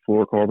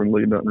fluorocarbon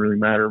lead. Doesn't really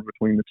matter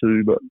between the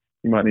two, but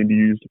you might need to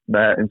use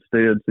that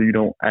instead, so you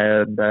don't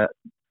add that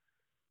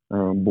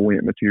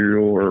buoyant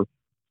material or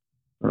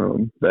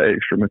the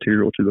extra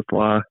material to the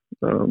fly.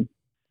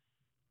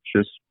 It's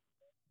just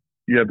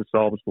you have to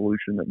solve a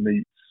solution that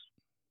meets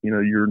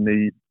your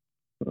need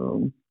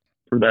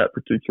for that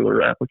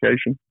particular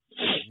application.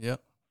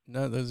 Yep.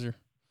 No, it's a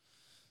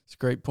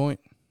great point.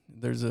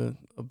 There's a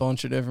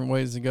bunch of different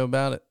ways to go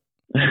about it.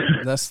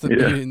 That's the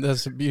beauty.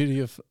 That's the beauty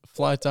of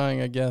fly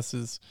tying, I guess,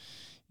 is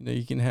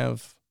you can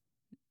have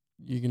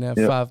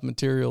five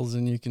materials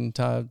and you can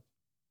tie,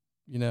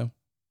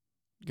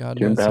 God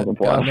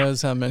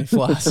knows how many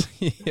flies.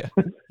 Yeah,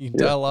 you can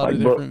tie a lot of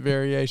different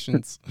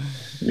variations.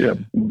 Yeah,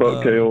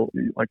 bucktail.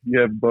 Like you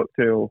have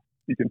bucktail,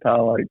 you can tie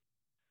like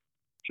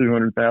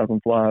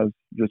 200,000 flies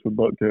just with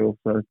bucktail.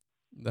 So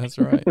that's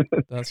right.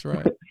 That's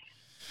right.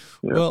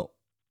 Yeah. Well,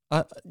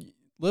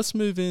 let's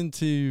move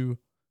into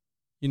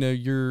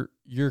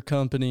your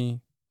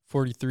company,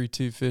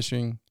 43-2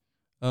 Fishing.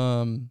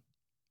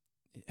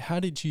 How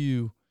did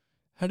you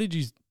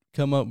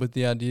come up with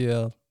the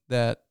idea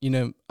that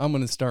I'm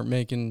going to start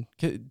making?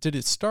 Did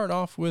it start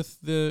off with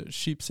the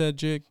sheep's head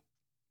jig?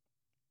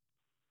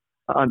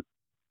 I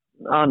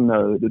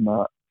know it did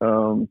not.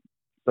 So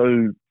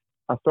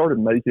I started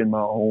making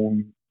my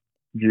own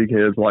jig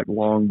heads like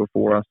long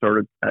before I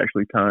started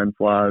actually tying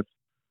flies.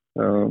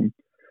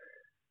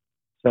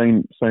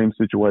 Same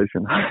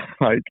situation.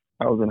 Like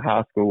I was in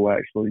high school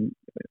actually.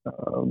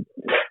 I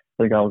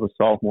think I was a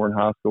sophomore in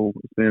high school.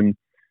 It's been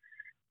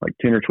like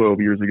 10 or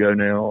 12 years ago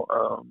now.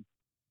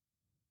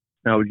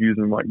 I was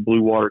using like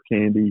Blue Water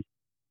Candy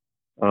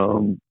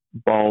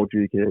ball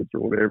jig heads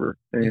or whatever.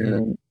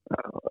 And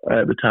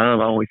at the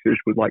time I only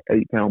fished with like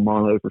 8-pound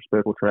mono for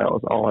speckled trout.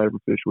 That's all I ever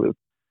fished with.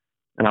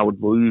 And I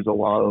would lose a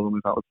lot of them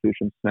if I was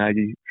fishing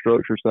snaggy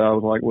structure. So I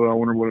was like, well, I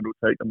wonder what it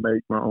would take to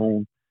make my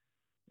own.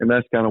 And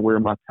that's kind of where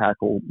my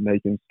tackle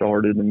making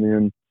started. And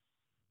then,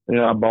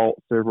 I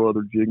bought several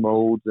other jig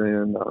molds.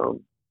 And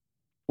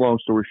long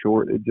story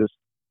short, it just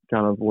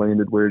kind of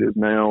landed where it is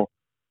now.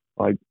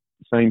 Like,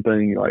 same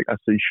thing. Like, I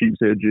see sheep's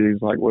head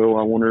jigs. Like, well,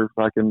 I wonder if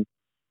I can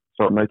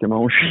start making my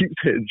own sheep's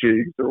head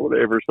jigs or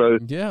whatever. So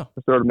yeah,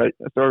 I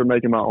started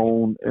making my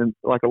own. And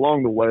like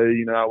along the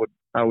way,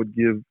 I would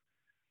give,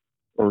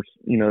 or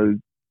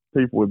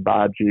people would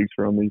buy jigs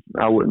from me.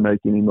 I wouldn't make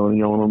any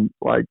money on them.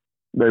 Like,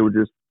 they would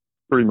just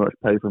pretty much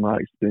pay for my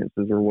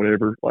expenses or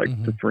whatever, like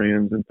to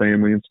friends and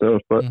family and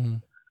stuff. But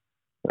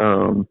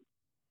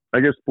I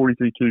guess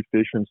 43-2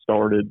 Fishing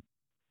started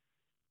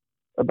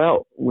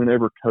about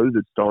whenever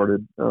COVID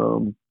started,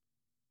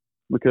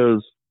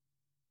 because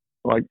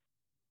like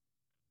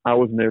I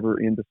was never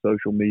into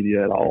social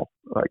media at all,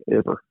 like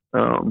ever.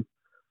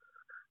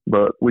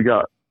 But we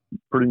got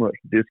pretty much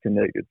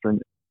disconnected from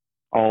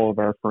all of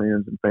our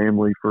friends and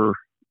family for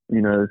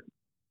 2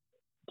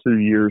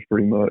 years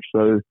pretty much.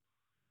 So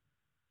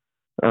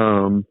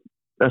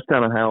that's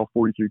kind of how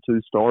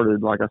 43-2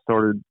 started. Like I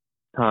started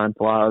tying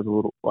flies a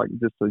little, like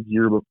just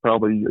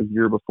probably a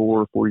year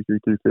before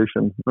 43-2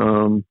 Fishing.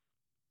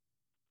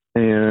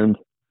 And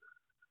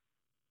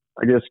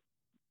I guess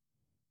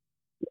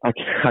I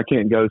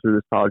can't go through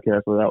this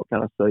podcast without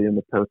kind of saying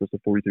the purpose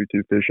of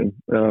 43-2 Fishing.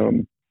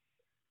 So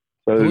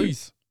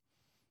please,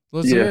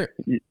 let's hear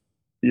it.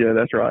 Yeah,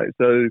 that's right.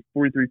 So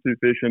 43-2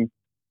 Fishing,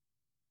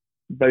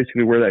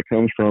 basically where that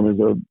comes from is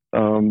a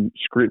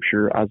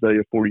scripture,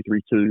 Isaiah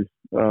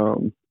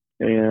 43:2.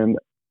 And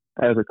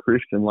as a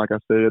Christian, like I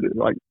said,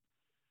 like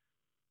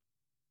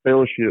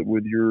fellowship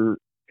with your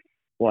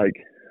like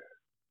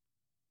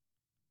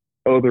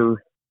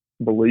other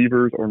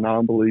believers or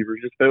non-believers,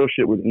 just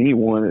fellowship with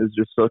anyone is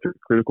just such a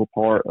critical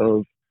part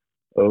of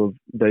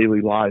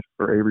daily life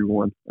for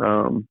everyone.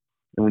 And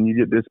when you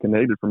get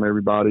disconnected from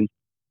everybody,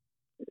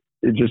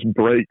 it just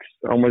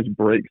almost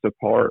breaks a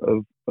part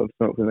of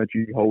something that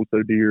you hold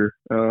so dear.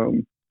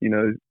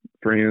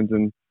 Friends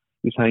and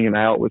just hanging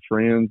out with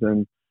friends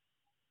and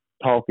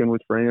talking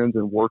with friends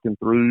and working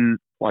through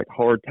like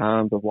hard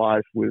times of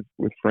life with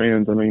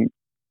friends. I mean,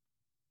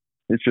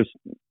 it's just,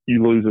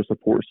 you lose a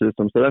support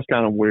system. So that's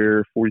kind of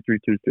where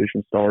 43-2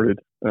 Fishing started.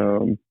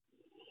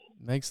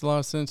 Makes a lot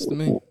of sense to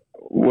me.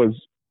 Was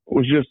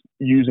just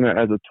using it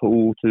as a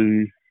tool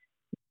to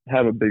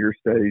have a bigger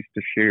stage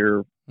to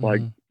share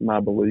like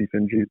my belief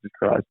in Jesus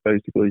Christ,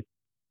 basically.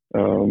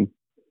 And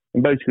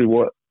basically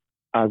what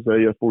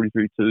Isaiah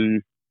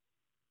 43:2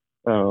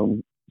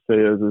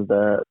 says is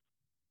that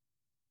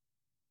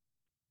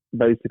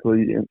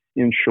basically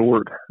in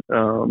short,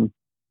 no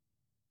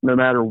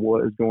matter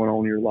what is going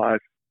on in your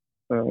life,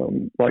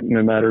 like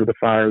no matter the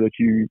fire that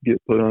you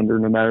get put under,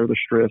 no matter the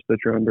stress that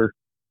you're under,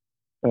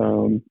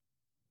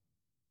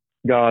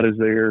 God is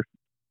there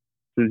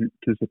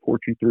to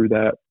support you through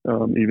that,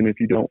 even if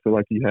you don't feel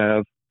like you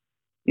have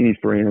any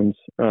friends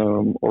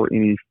or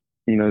any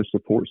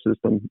support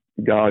system.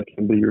 God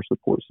can be your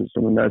support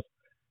system. And that's,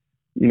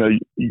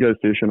 you go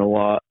fishing a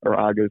lot, or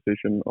I go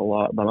fishing a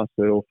lot by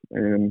myself,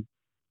 and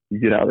you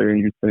get out there and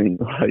you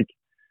think like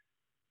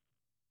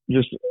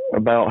just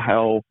about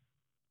how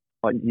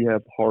like you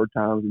have hard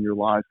times in your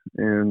life,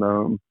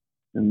 and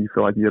you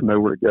feel like you have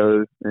nowhere to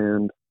go.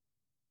 And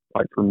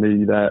like for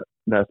me, that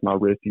that's my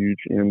refuge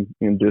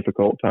in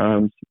difficult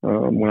times.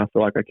 When I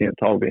feel like I can't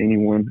talk to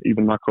anyone,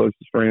 even my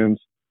closest friends,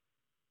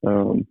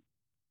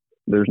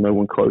 there's no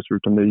one closer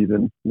to me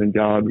than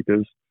God,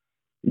 because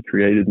He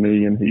created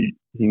me and He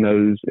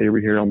knows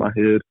every hair on my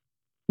head.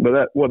 But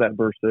that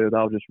verse says,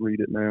 I'll just read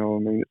it now. I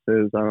mean, it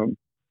says,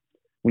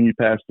 when you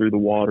pass through the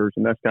waters,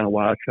 and that's kind of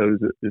why I chose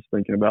it, just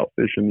thinking about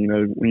fishing. You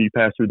know, when you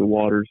pass through the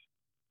waters,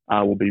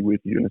 I will be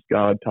with you. And it's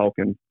God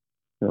talking.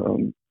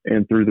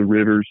 And through the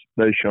rivers,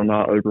 they shall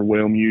not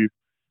overwhelm you.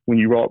 When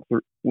you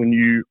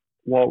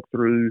walk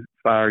through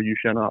fire, you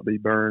shall not be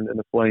burned, and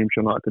the flame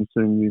shall not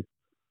consume you.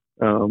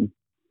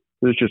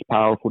 It's just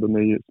powerful to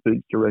me. It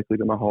speaks directly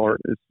to my heart.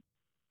 It's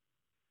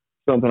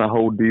something I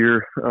hold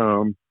dear.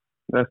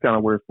 That's kind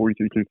of where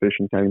 42.2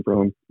 fishing came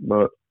from.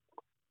 But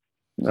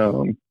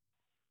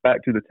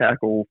back to the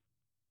tackle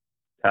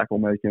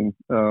making.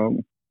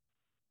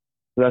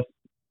 That's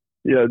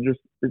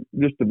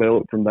just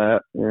developed from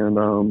that,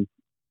 and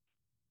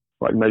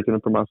like making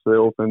them for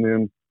myself, and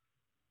then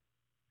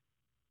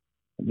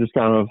just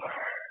kind of,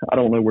 I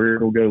don't know where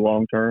it'll go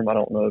long term. I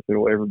don't know if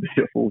it'll ever be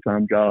a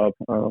full-time job.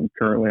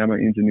 Currently, I'm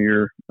an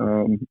engineer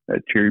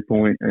at Cherry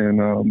Point,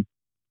 and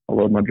I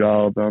love my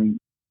job. I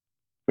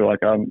feel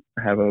like I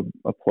have a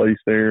place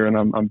there, and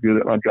I'm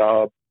good at my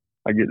job.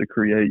 I get to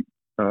create,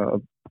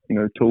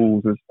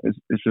 tools.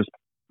 It's just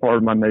part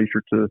of my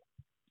nature to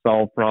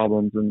solve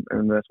problems, and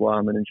that's why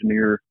I'm an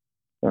engineer.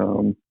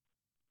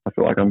 I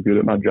feel like I'm good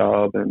at my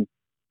job, and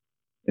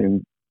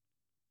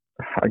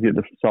I get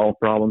to solve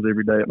problems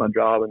every day at my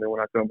job. And then when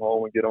I come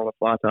home and get on a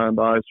fly tying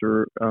vise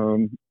or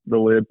the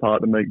lead pot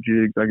to make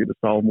jigs, I get to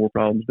solve more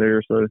problems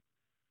there. So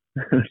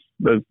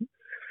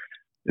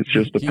it's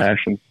just a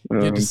passion. You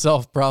get to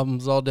solve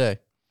problems all day.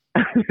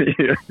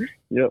 Yeah.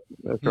 Yep.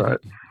 That's right.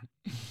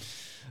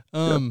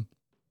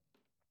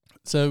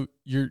 So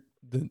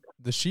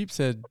the sheep's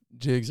head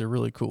jigs are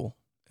really cool,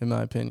 in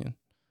my opinion.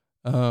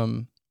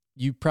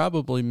 You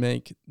probably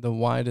make the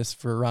widest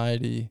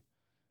variety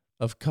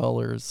of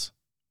colors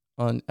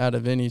out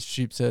of any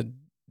sheep's head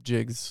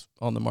jigs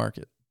on the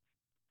market.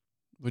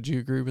 Would you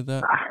agree with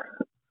that?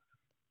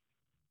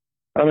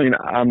 I mean,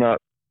 I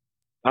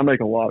make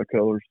a lot of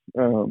colors,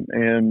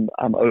 and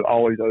I'm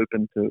always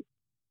open to,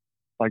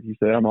 like you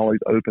said, I'm always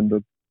open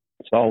to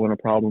solving a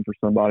problem for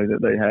somebody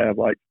that they have.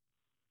 Like,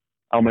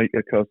 I'll make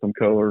a custom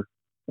color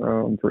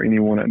for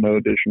anyone at no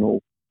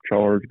additional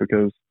charge,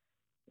 because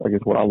like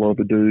it's what I love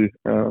to do.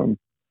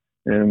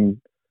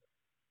 And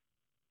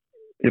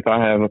if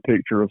I have a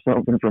picture of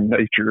something from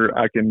nature,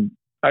 I can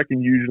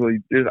usually,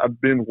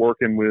 I've been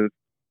working with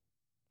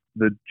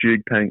the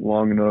jig paint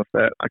long enough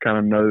that I kind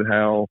of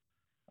know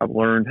I've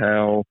learned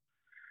how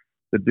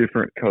the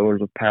different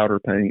colors of powder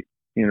paint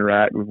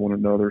interact with one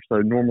another. So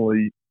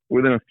normally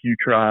within a few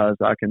tries,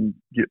 I can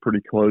get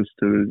pretty close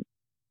to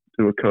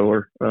a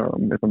color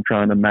if I'm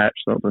trying to match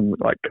something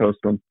like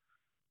custom.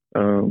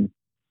 So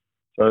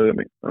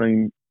I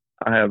mean,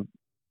 I have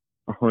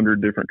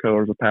 100 different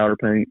colors of powder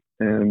paint,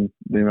 and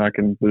then I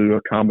can do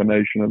a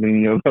combination of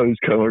any of those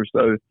colors.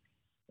 So,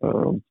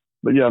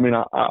 but yeah, I mean,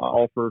 I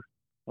offer,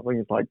 I think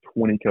it's like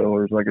 20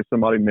 colors. Like if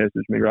somebody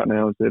messaged me right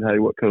now and said, "Hey,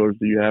 what colors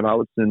do you have?" I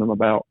would send them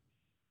about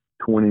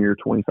 20 or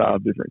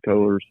 25 different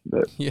colors.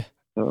 That yeah.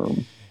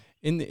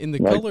 In the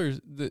like, colors,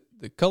 the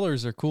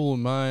colors are cool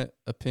in my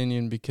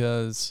opinion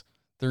because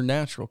they're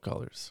natural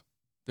colors.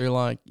 They're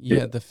like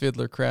the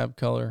fiddler crab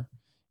color,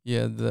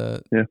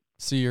 the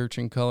sea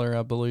urchin color,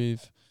 I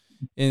believe,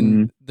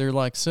 and they're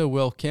like so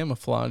well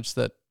camouflaged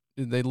that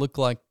they look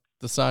like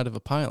the side of a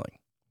piling,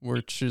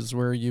 which is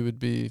where you would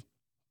be,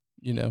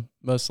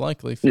 most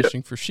likely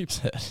fishing for sheep's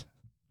head.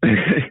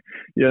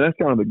 Yeah, that's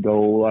kind of the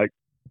goal. Like,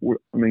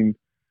 I mean,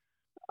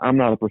 I'm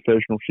not a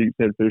professional sheep's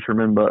head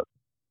fisherman, but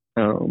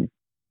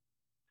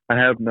I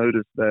have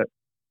noticed that,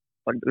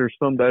 like, there's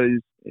some days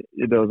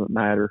it doesn't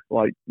matter.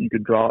 Like, you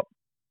could drop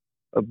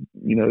a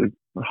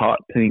hot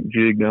pink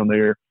jig down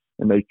there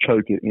and they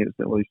choke it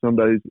instantly. Some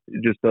days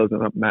it just does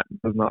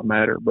not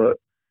matter. But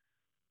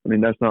I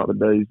mean, that's not the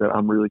days that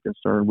I'm really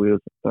concerned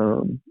with.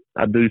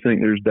 I do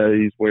think there's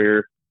days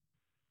where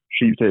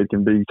sheep's head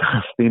can be kind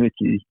of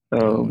finicky.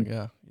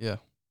 Yeah,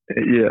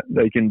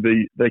 they can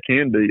be.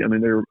 I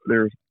mean,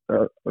 they're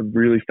a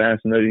really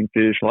fascinating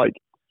fish. Like,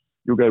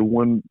 you'll go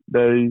one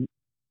day,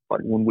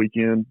 like one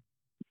weekend,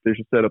 fish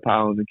a set of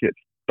pilings and catch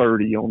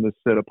 30 on this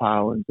set of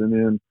pilings, and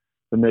then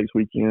the next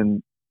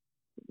weekend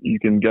you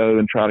can go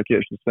and try to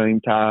catch the same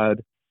tide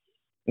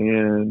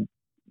and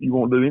you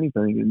won't do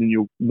anything, and then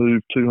you'll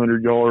move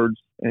 200 yards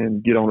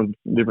and get on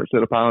a different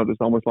set of pilings.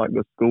 It's almost like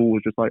the school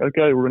is just like,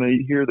 okay, we're going to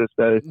eat here this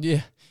day.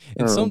 Yeah,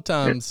 and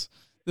sometimes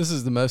this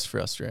is the most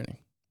frustrating,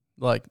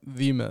 like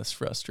the most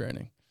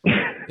frustrating,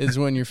 is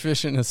when you're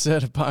fishing a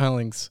set of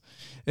pilings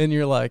and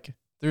you're like,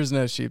 there's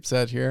no sheep's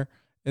head here.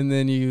 And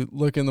then you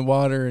look in the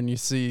water and you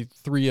see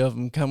 3 of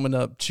them coming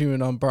up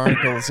chewing on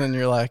barnacles, and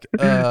you're like,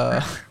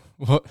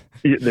 what?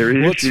 Yeah, there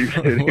is sheep's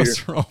head here.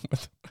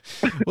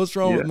 What's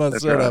wrong with my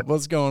setup? Right.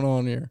 What's going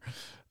on here?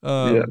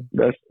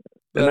 That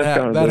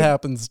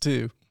happens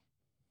too.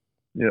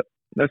 Yeah,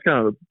 that's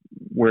kind of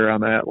where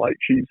I'm at. Like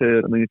sheep's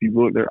head, I mean, if you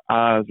look, their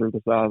eyes are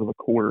the size of a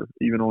quarter,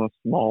 even on a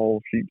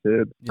small sheep's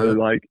head. So Yeah.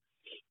 like,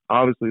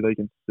 obviously they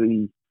can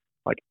see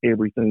like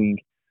everything,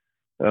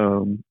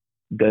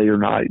 day or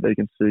night. They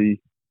can see,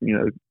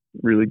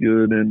 really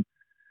good. And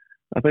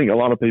I think a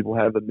lot of people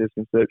have the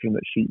misconception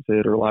that sheep's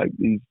head are like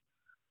these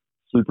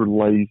super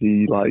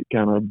lazy, like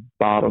kind of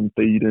bottom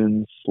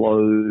feeding,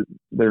 slow.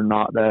 They're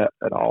not that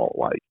at all.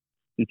 Like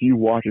if you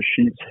watch a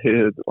sheep's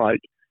head,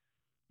 like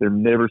they're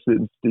never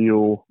sitting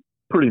still.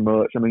 Pretty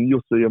much. I mean,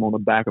 you'll see them on the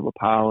back of a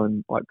pile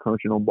and like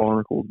crunching on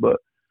barnacles, but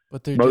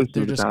they're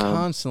they're just time,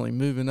 constantly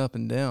moving up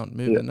and down,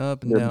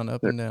 up and down,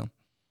 up and down.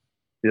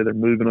 Yeah, they're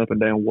moving up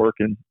and down,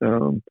 working.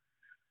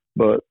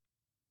 But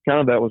kind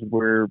of that was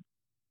where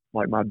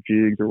like my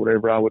jigs or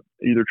whatever, I would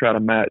either try to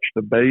match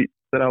the bait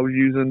that I was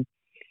using,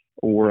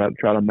 or I'd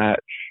try to match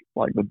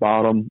like the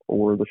bottom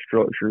or the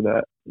structure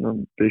that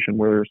I'm fishing,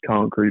 whether it's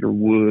concrete or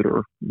wood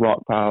or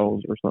rock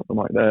piles or something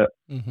like that.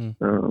 It's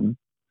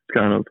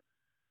kind of,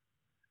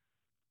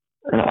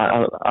 and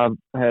I've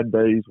had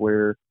days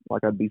where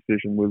like I'd be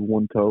fishing with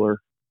one color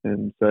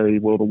and say,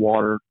 well, the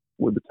water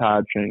with the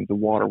tide change, the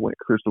water went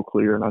crystal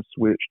clear, and I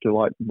switched to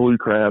like blue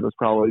crab is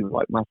probably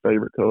like my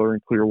favorite color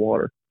in clear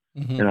water.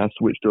 And I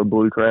switched to a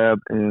blue crab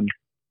and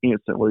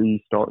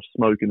instantly start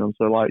smoking them.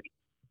 So like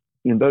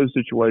in those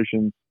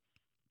situations,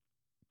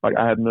 like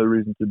I have no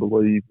reason to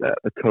believe that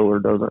the color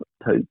doesn't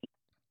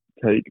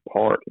take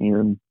part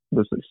in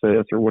the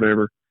success or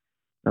whatever.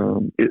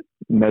 It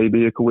may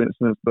be a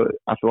coincidence, but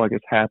I feel like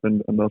it's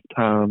happened enough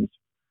times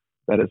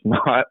that it's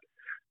not.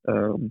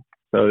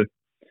 So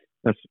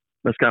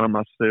that's kind of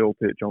my sale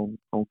pitch on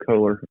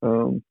color.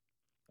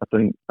 I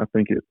think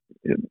it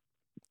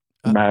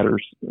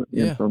matters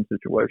in some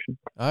situations.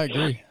 I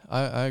agree.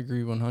 I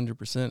agree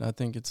 100%. I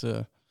think it's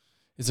a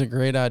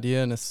great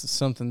idea, and it's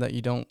something that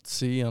you don't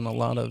see on a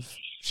lot of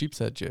sheep's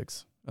head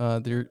jigs.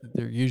 They're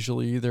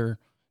usually either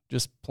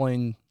just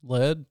plain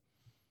lead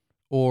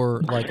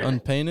or like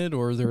unpainted,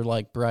 or they're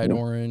like bright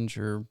orange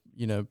or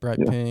bright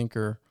pink,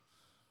 or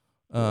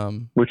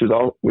which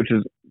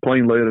is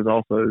plain lead is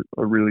also it's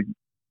a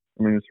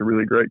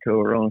really great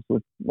color, honestly.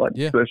 Like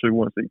especially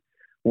once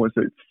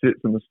it sits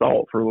in the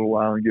salt for a little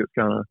while and gets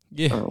kind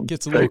of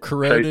gets a little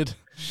corroded,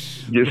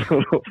 gets a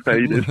little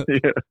faded.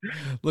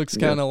 Looks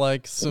kind of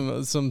like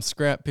some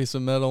scrap piece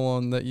of metal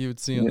on that you would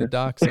see on the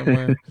dock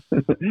somewhere.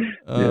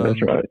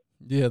 That's right.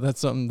 Yeah, that's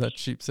something that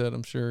sheep's head,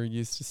 I'm sure, are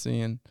used to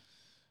seeing.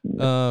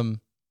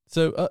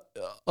 So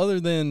other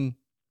than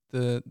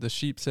the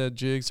sheep's head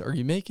jigs, are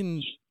you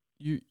making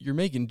you're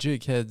making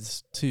jig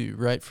heads too,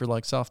 right, for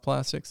like soft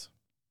plastics?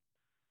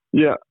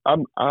 Yeah,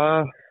 I'm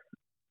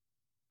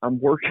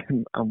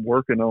working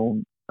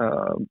on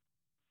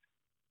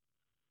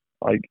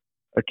like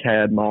a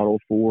CAD model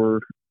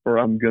or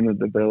I'm gonna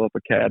develop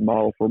a CAD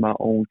model for my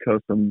own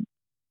custom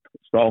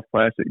soft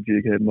plastic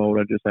jig head mold.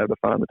 I just have to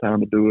find the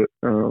time to do it.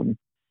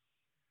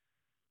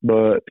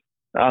 But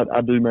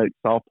I do make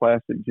soft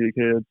plastic jig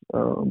heads,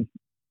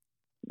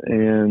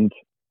 and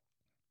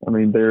I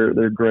mean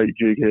they're great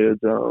jig heads.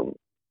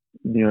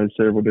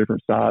 Several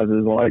different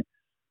sizes. Like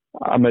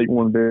I make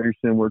one very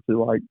similar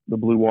to like the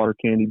Blue Water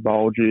Candy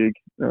ball jig,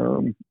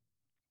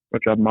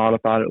 which I've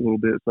modified it a little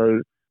bit.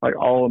 So like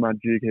all of my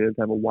jig heads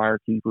have a wire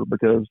keeper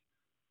because,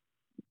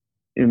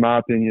 in my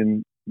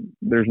opinion,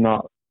 there's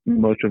not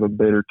much of a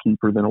better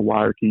keeper than a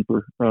wire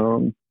keeper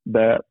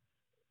that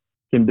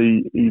can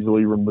be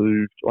easily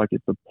removed. Like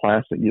if the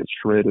plastic gets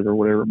shredded or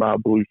whatever by a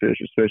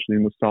bluefish, especially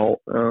in the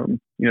salt,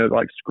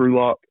 like screw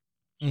lock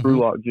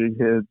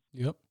jig heads.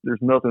 Yep.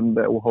 There's nothing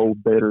that will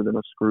hold better than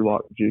a screw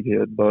lock jig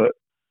head, but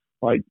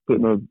like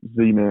putting a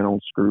Z-Man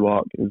on screw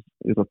lock is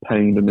a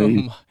pain to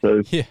me.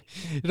 So yeah,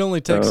 it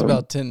only takes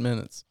about 10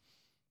 minutes.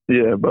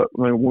 Yeah, but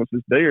I mean, once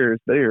it's there,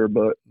 it's there.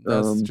 But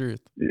that's the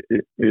truth.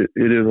 It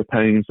is a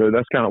pain. So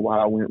that's kind of why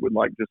I went with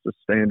like just a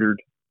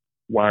standard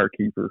wire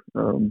keeper,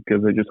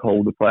 because they just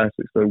hold the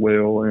plastic so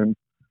well, and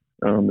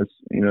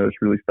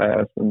it's really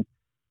fast. And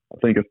I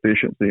think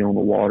efficiency on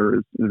the water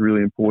is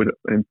really important.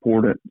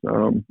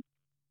 So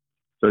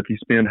if you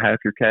spend half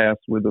your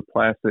cast with the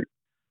plastic,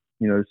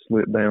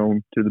 slip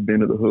down to the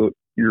bend of the hook,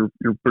 you're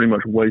pretty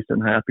much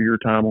wasting half of your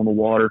time on the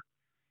water.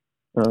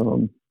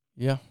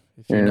 Yeah,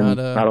 if you're not,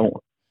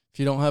 if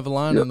you don't have a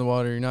line in the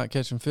water, you're not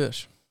catching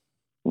fish.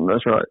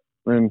 That's right.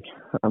 And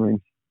I mean,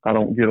 I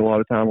don't get a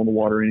lot of time on the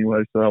water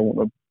anyway, so I want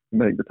to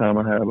make the time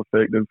I have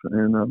effective.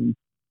 And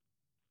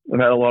I've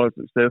had a lot of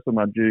success with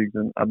my jigs,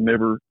 and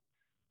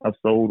I've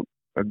sold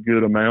a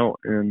good amount,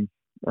 and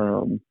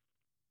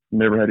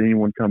never had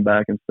anyone come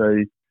back and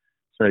say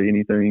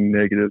anything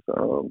negative.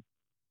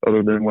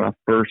 Other than when I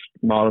first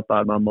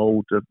modified my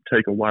mold to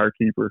take a wire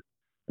keeper,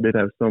 I did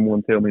have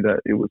someone tell me that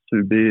it was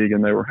too big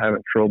and they were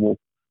having trouble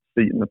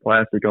seating the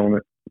plastic on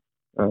it.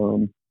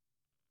 So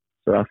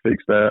I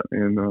fixed that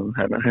and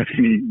haven't had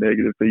any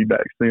negative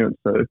feedback since.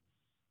 So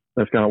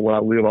that's kind of what I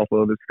live off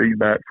of, is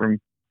feedback from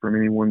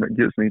anyone that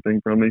gets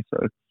anything from me.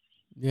 So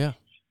yeah.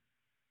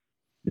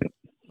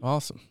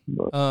 Awesome.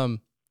 But,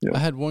 I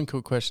had one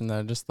cool question that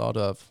I just thought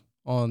of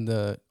on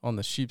the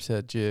sheep's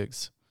head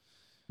jigs.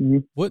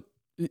 Mhm.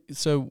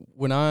 So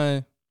when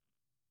I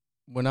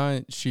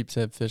sheep's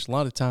head fish, a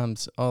lot of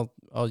times I'll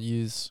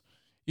use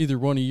either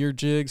one of your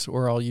jigs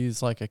or I'll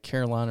use like a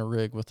Carolina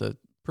rig with a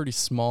pretty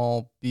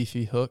small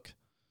beefy hook.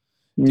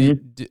 Do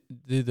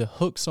the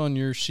hooks on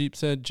your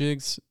sheep's head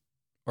jigs,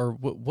 or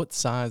what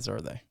size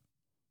are they?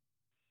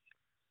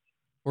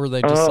 Or are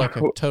they just like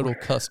a total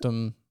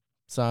custom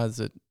size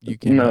that you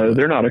can? No,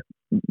 they're not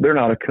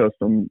a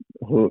custom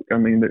hook. I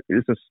mean,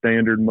 it's a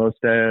standard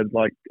Mustad,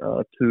 like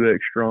 2X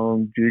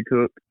strong jig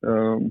hook.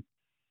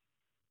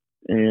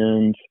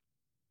 And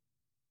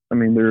I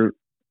mean, they're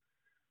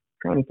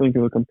trying to think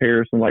of a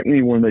comparison, like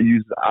anyone that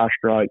uses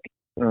iStrike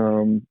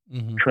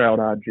trout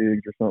eye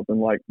jigs or something,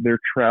 like their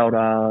trout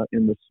eye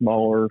in the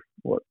smaller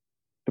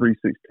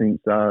 3/16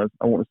 size.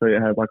 I want to say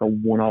it has like a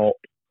 1/0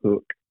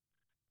 hook,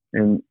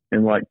 and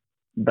like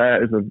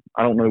that is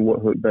I don't know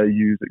what hook they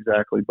use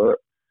exactly, but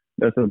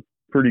that's a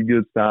pretty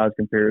good size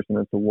comparison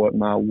as to what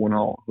my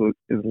 1/0 hook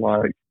is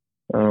like,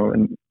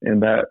 and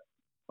that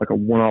like a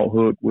 1/0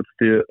 hook would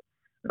fit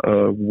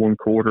a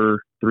 1/4,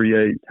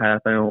 3/8,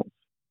 half ounce,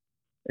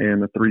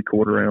 and a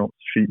 3/4 ounce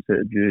sheep's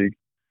head jig,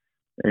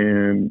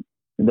 and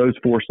those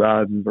four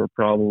sizes are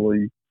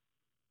probably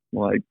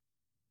like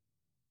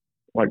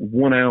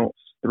 1 ounce,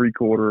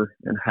 3/4,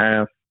 and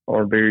half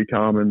are very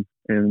common,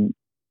 and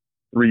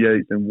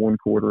 3/8 and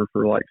 1/4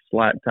 for like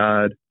slack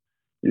tide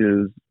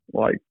is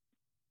like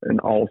an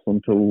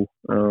awesome tool,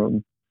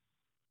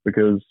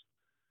 because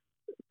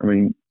I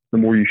mean, the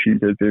more you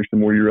sheep's head fish, the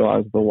more you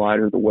realize the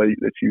lighter the weight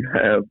that you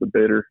have, the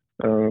better.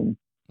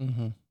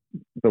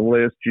 The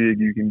less jig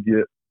you can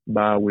get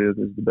by with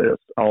is the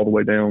best, all the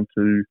way down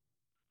to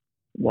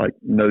like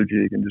no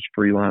jig and just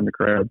free line the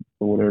crab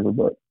or whatever.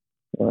 But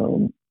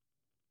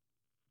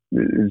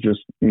it's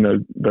just,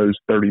 those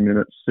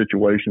 30-minute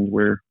situations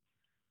where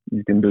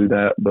you can do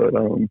that. But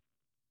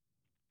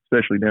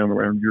especially down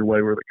around your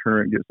way where the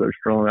current gets so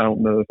strong, I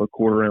don't know if a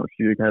 1/4 ounce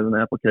jig has an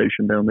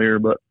application down there,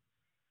 but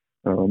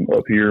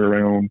up here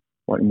around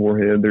like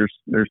Moorhead,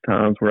 there's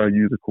times where I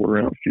use a 1/4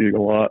 ounce jig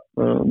a lot.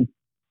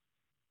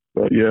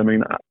 But yeah, I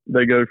mean,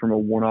 they go from a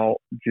 1/0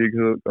 jig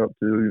hook up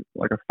to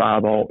like a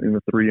 5/0 in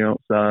the 3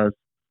 ounce size.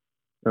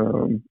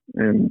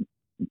 And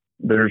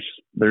there's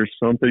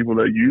some people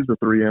that use the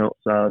 3 ounce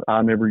size.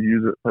 I never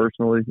use it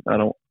personally. I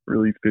don't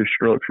really fish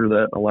structure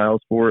that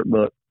allows for it,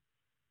 but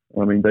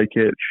I mean, they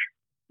catch,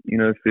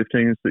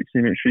 15 and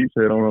 16 inch sheep's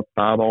head on a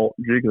 5/0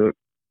 jig hook,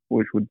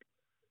 which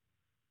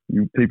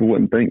people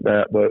wouldn't think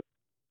that, but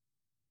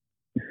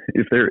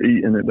if they're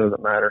eating, it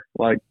doesn't matter.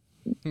 Like,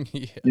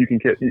 yeah. you can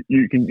catch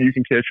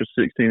a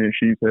 16 inch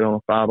sheep's head on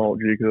a 5/0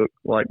 jig hook,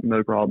 like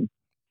no problem.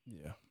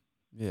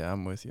 Yeah,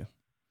 I'm with you.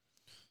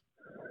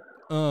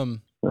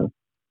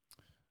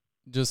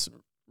 Just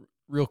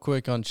real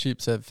quick on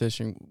sheep's head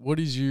fishing,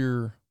 what's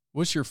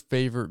your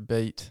favorite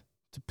bait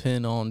to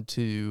pin on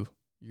to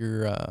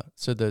your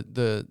so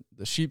the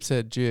sheep's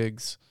head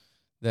jigs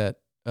that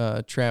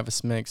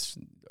Travis makes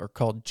are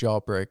called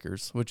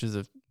Jawbreakers, which is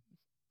a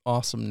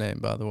awesome name,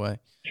 by the way.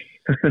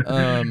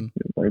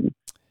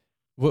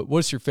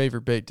 What's your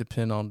favorite bait to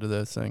pin onto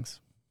those things?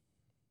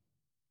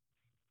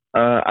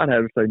 I'd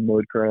have to say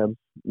mud crabs,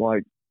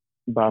 like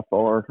by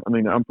far. I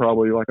mean, I'm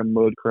probably like a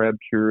mud crab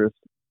purist,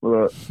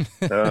 but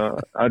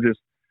I just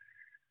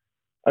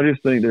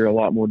think they're a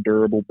lot more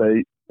durable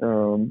bait.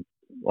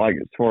 Like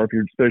as far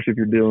especially if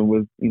you're dealing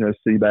with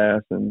sea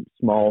bass and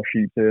small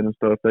sheep's head and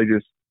stuff, they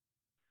just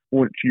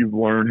once you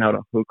learn how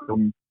to hook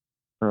them,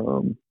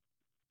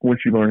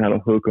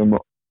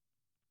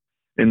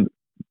 and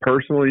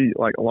personally,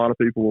 like a lot of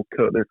people will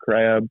cut their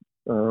crab,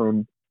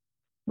 or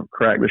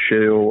crack the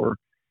shell, or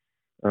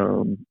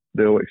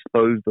they'll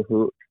expose the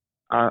hook.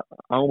 I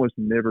almost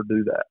never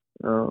do that.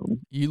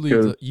 You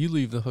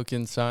leave the hook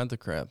inside the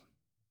crab.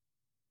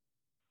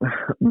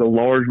 The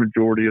large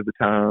majority of the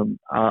time,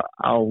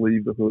 I'll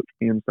leave the hook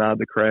inside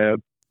the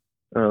crab,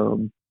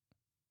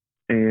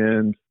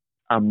 and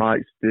I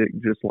might stick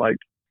just like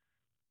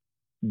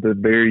the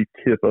very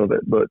tip of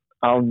it, but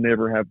I'll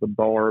never have the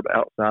barb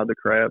outside the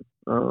crab.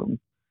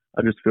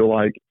 I just feel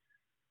like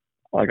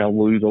I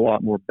lose a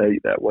lot more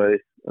bait that way.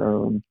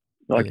 You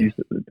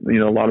said,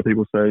 a lot of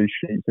people say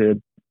sheep's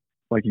head,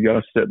 like you got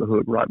to set the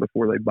hook right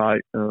before they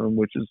bite,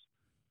 which is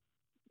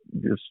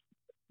just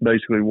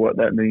basically what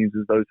that means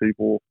is those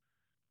people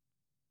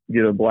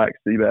get a black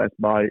sea bass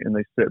bite and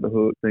they set the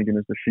hook thinking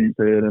it's a sheep's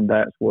head, and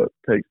that's what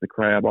takes the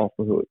crab off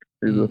the hook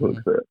is the hook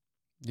set.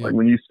 Yeah. Like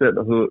when you set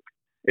the hook,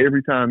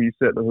 every time you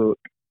set the hook,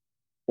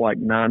 like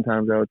 9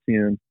 times out of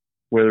 10,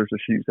 whether it's a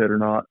sheep's head or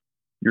not,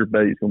 your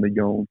bait's gonna be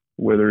gone.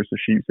 Whether it's a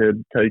sheep's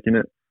head taking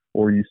it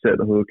or you set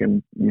the hook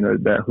and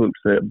that hook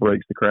set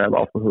breaks the crab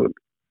off the hook.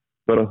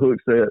 But a hook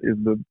set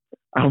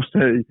I'll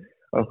say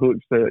a hook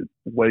set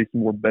wastes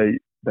more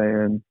bait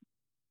than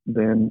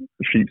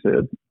sheep's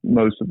head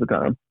most of the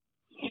time.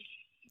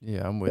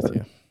 Yeah, I'm with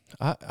you.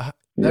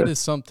 That is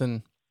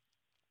something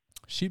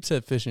sheep's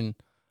head fishing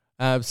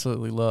I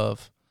absolutely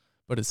love,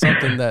 but it's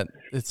something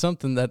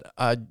that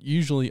I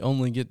usually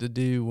only get to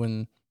do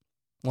when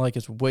like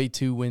it's way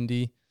too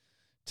windy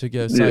to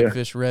go sight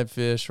fish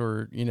redfish,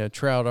 or, you know,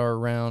 trout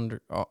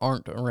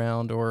aren't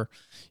around, or,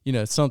 you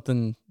know,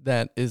 something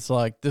that is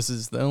like, this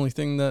is the only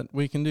thing that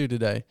we can do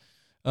today.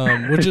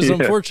 Which is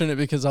unfortunate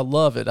because I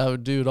love it. I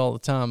would do it all the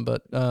time.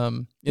 But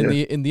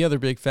the other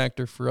big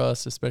factor for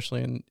us,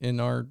 especially in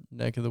our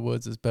neck of the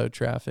woods, is boat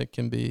traffic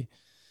can be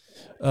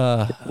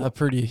a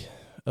pretty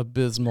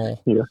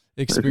abysmal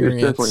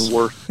experience. It's definitely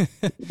worse.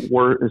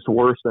 It's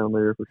worse down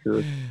there for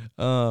sure.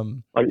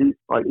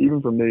 Like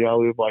even for me, I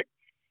live like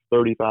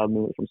 35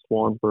 minutes from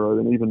Swansboro,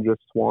 and even just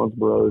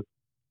Swansboro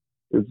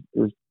is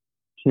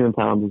 10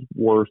 times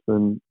worse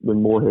than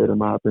Moorhead, in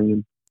my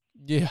opinion.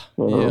 Yeah.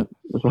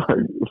 It's like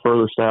the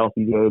further south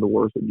you go, the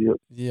worse it gets.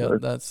 Yeah, so.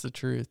 That's the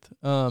truth.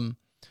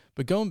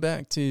 But going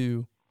back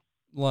to,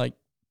 like,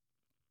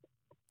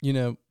 you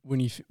know, when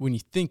you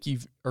think you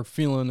are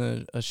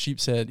feeling a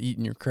sheep's head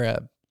eating your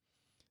crab,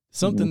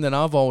 something that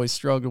I've always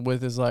struggled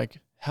with is like,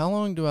 how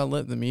long do I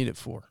let them eat it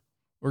for?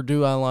 Or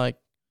do I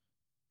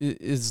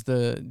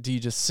do you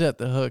just set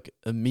the hook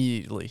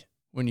immediately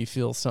when you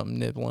feel something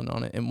nibbling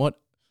on it? And what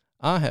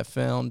I have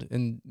found,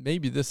 and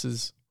maybe this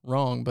is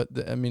wrong, but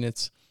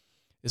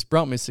it's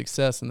brought me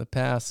success in the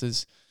past,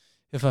 is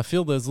if I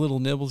feel those little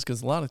nibbles,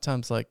 because a lot of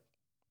times, like,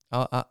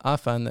 I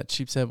find that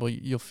sheep's head,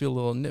 you'll feel a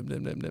little nip.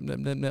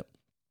 And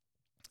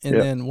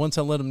then once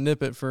I let them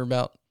nip it for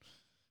about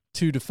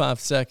 2 to 5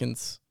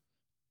 seconds,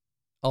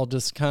 I'll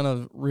just kind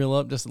of reel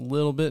up just a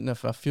little bit. And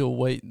if I feel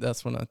weight,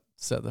 that's when I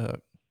set the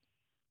hook.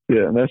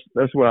 Yeah, and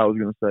that's what I was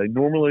going to say.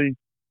 Normally,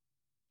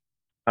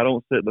 I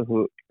don't set the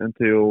hook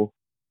until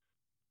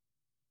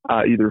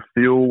I either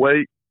feel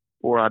weight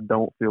or I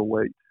don't feel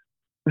weight.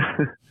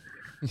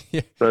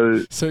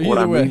 So what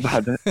I mean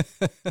by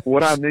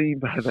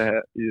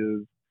that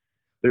is,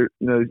 there,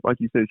 you know, like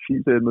you said,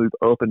 sheep's head move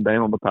up and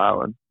down the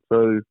piling.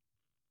 So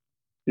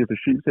if a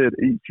sheep's head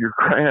eats your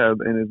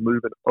crab and is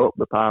moving up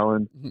the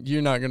piling,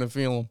 you're not going to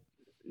feel them.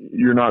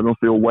 You're not going to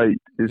feel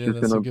weight. It's just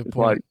going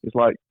to, it's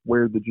like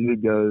where the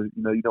jig goes.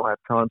 You know, you don't have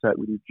contact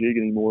with your jig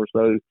anymore.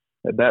 So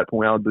at that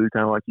point, I'll do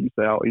kind of like you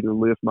say. I'll either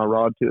lift my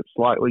rod tip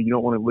slightly. You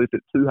don't want to lift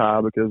it too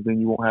high because then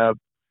you won't have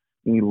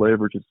any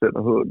leverage to set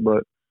the hook.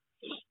 But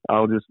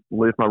I'll just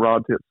lift my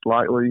rod tip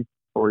slightly,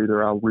 or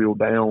either I'll reel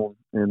down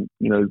and,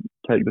 you know,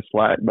 take the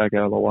slack back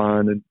out of the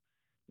line, and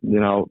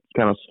then I'll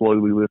kind of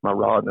slowly lift my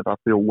rod. And if I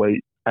feel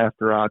weight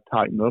after I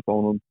tighten up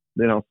on them,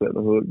 then I'll set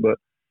the hook. But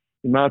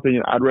in my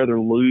opinion, I'd rather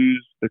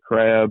lose the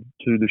crab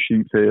to the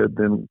sheep's head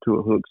than to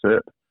a hook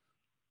set.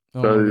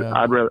 So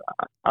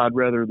I'd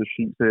rather the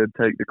sheep's head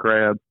take the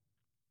crab,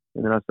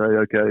 and then I say,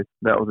 okay,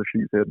 that was a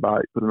sheep's head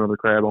bite. Put another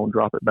crab on,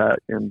 drop it back,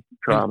 and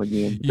try them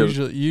again.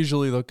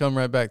 Usually they'll come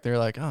right back. They're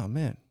like, oh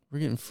man, we're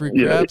getting free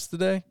crabs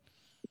today.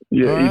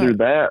 Yeah, either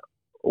that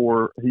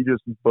or he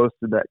just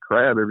busted that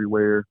crab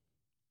everywhere.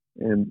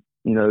 And,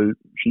 you know,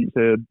 sheep's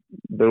head,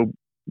 they'll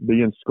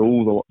be in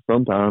schools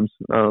sometimes.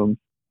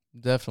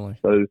 Definitely.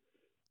 So,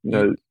 you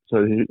know,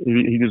 so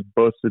he just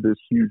busted this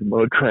huge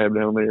mud crab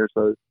down there.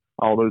 So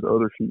all those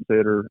other sheep's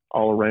head are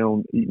all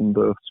around eating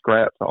the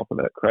scraps off of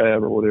that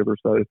crab or whatever.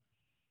 So,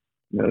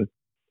 you know,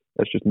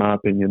 that's just my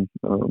opinion.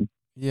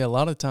 Yeah, a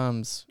lot of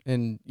times,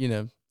 and, you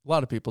know, a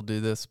lot of people do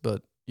this,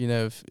 but, you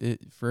know,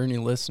 for any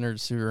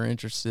listeners who are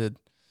interested,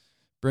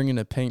 bringing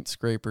a paint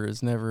scraper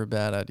is never a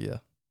bad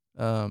idea.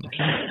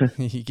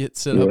 You get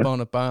set up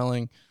on a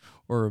piling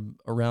or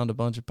around a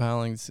bunch of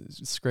pilings,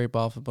 scrape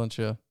off a bunch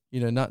of, you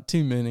know, not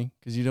too many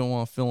because you don't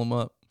want to fill them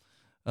up,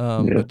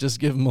 but just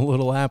give them a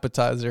little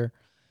appetizer,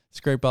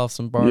 scrape off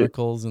some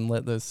barnacles and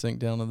let those sink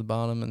down to the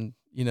bottom. And,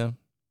 you know,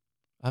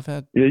 I've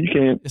had... Yeah, you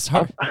can. It's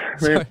hard,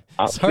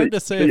 it's hard to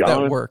say if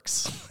that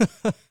works.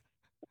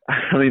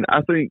 I mean,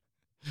 I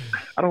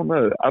don't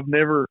know. I've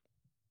never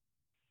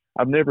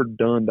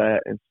done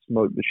that and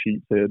smoked the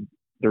sheep's head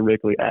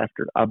directly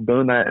after. I've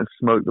done that and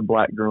smoked the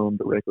black drum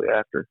directly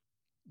after.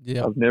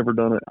 Yeah. I've never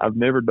done it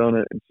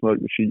and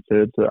smoked the sheep's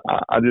head. So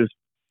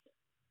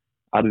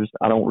I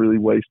don't really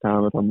waste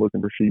time if I'm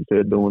looking for sheep's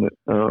head doing it.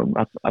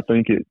 I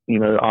think it, you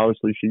know,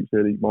 obviously sheep's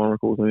head eat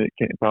barnacles and it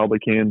probably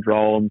can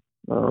draw them.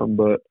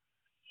 But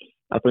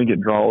I think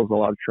it draws a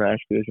lot of trash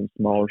fish and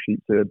smaller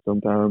sheep's head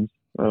sometimes.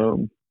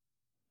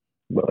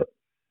 But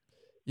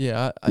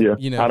yeah,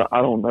 you know,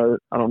 I don't know.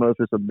 I don't know if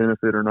it's a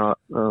benefit or not.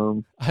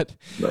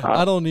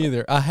 I don't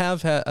either.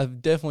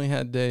 I've definitely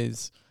had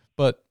days,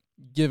 but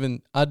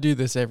I do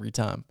this every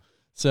time.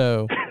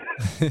 So,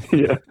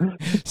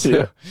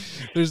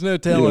 there's no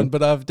telling,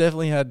 but I've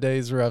definitely had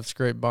days where I've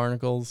scraped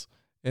barnacles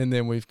and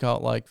then we've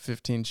caught like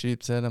 15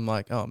 sheep's head. I'm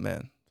like, oh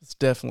man, it's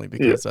definitely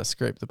because I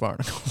scraped the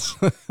barnacles,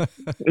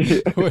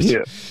 which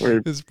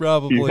is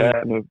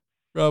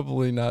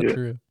probably not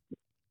true.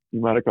 You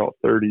might have caught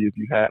 30 if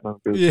you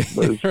hadn't,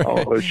 because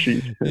all those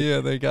sheep. Yeah,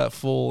 they got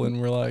full, and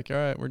we're like, all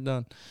right, we're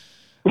done.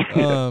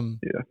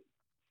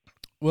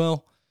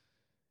 Well,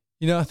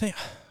 you know, I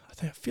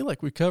feel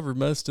like we covered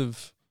most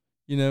of,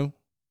 you know,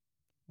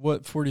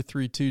 what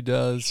 43.2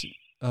 does.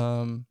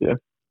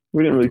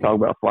 We didn't really talk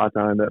about fly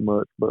tying that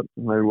much, but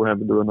maybe we'll have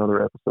to do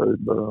another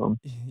episode. But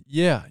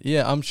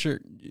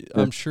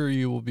I'm sure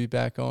you will be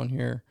back on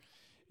here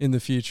in the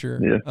future.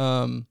 Yeah.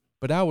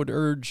 But I would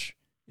urge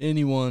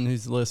anyone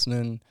who's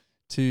listening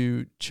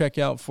to check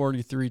out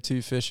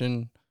 43-2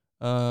 Fishing.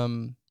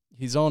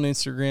 He's on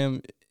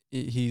Instagram. Do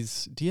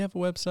you have a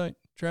website,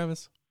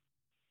 Travis?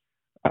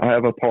 I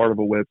have a part of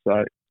a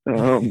website.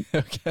 Okay.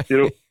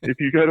 If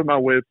you go to my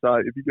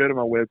website,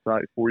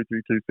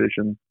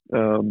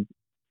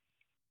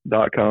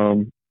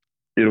 432fishing.com,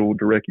 it'll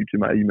direct you to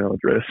my email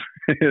address,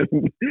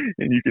 and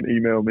you can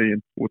email me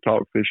and we'll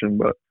talk fishing.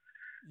 But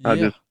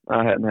Yeah.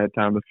 I hadn't had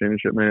time to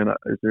finish it, man.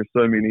 There's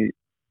so many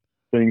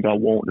things I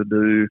want to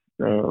do,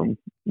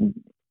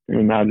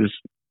 and I just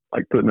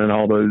like putting in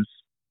all those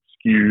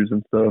SKUs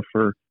and stuff.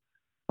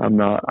 I'm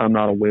not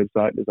a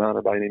website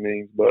designer by any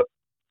means, but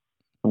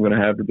I'm going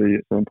to have to be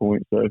at some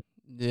point. So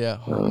yeah,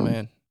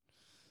 man,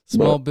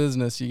 small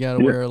business. You got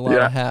to wear a lot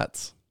of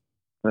hats.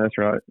 That's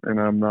right,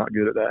 and I'm not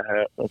good at that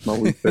hat. That's my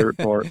least favorite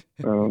part.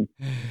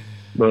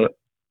 But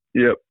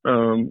yep,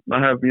 I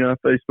have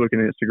Facebook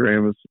and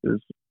Instagram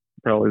is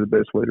probably the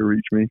best way to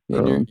reach me.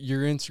 And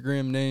your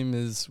Instagram name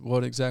is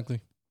what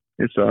exactly?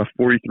 It's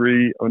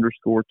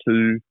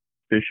 43_2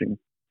 fishing.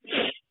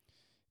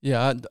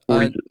 Yeah,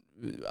 I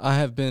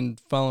have been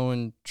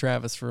following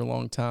Travis for a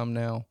long time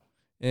now,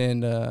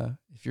 and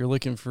if you're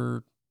looking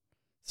for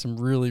some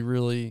really,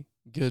 really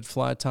good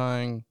fly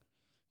tying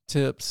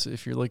tips,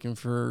 if you're looking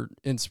for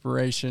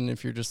inspiration,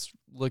 if you're just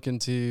looking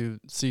to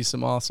see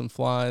some awesome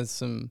flies,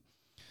 some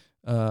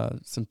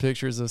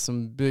pictures of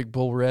some big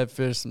bull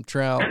redfish, some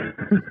trout,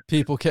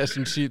 people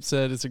catching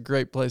sheepshead, it's a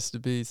great place to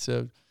be.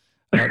 So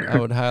I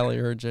would highly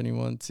urge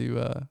anyone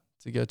to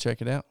go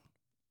check it out.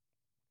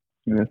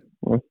 Yeah,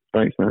 well,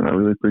 thanks, man. I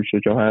really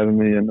appreciate y'all having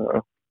me, and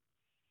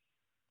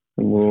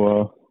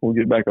we'll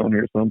get back on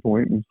here at some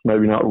point and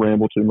maybe not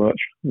ramble too much.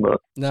 But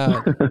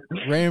no,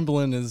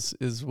 rambling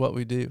is what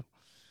we do.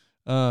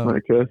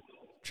 Okay.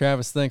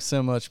 Travis, thanks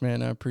so much,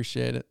 man. I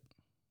appreciate it.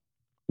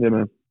 Yeah,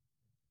 man.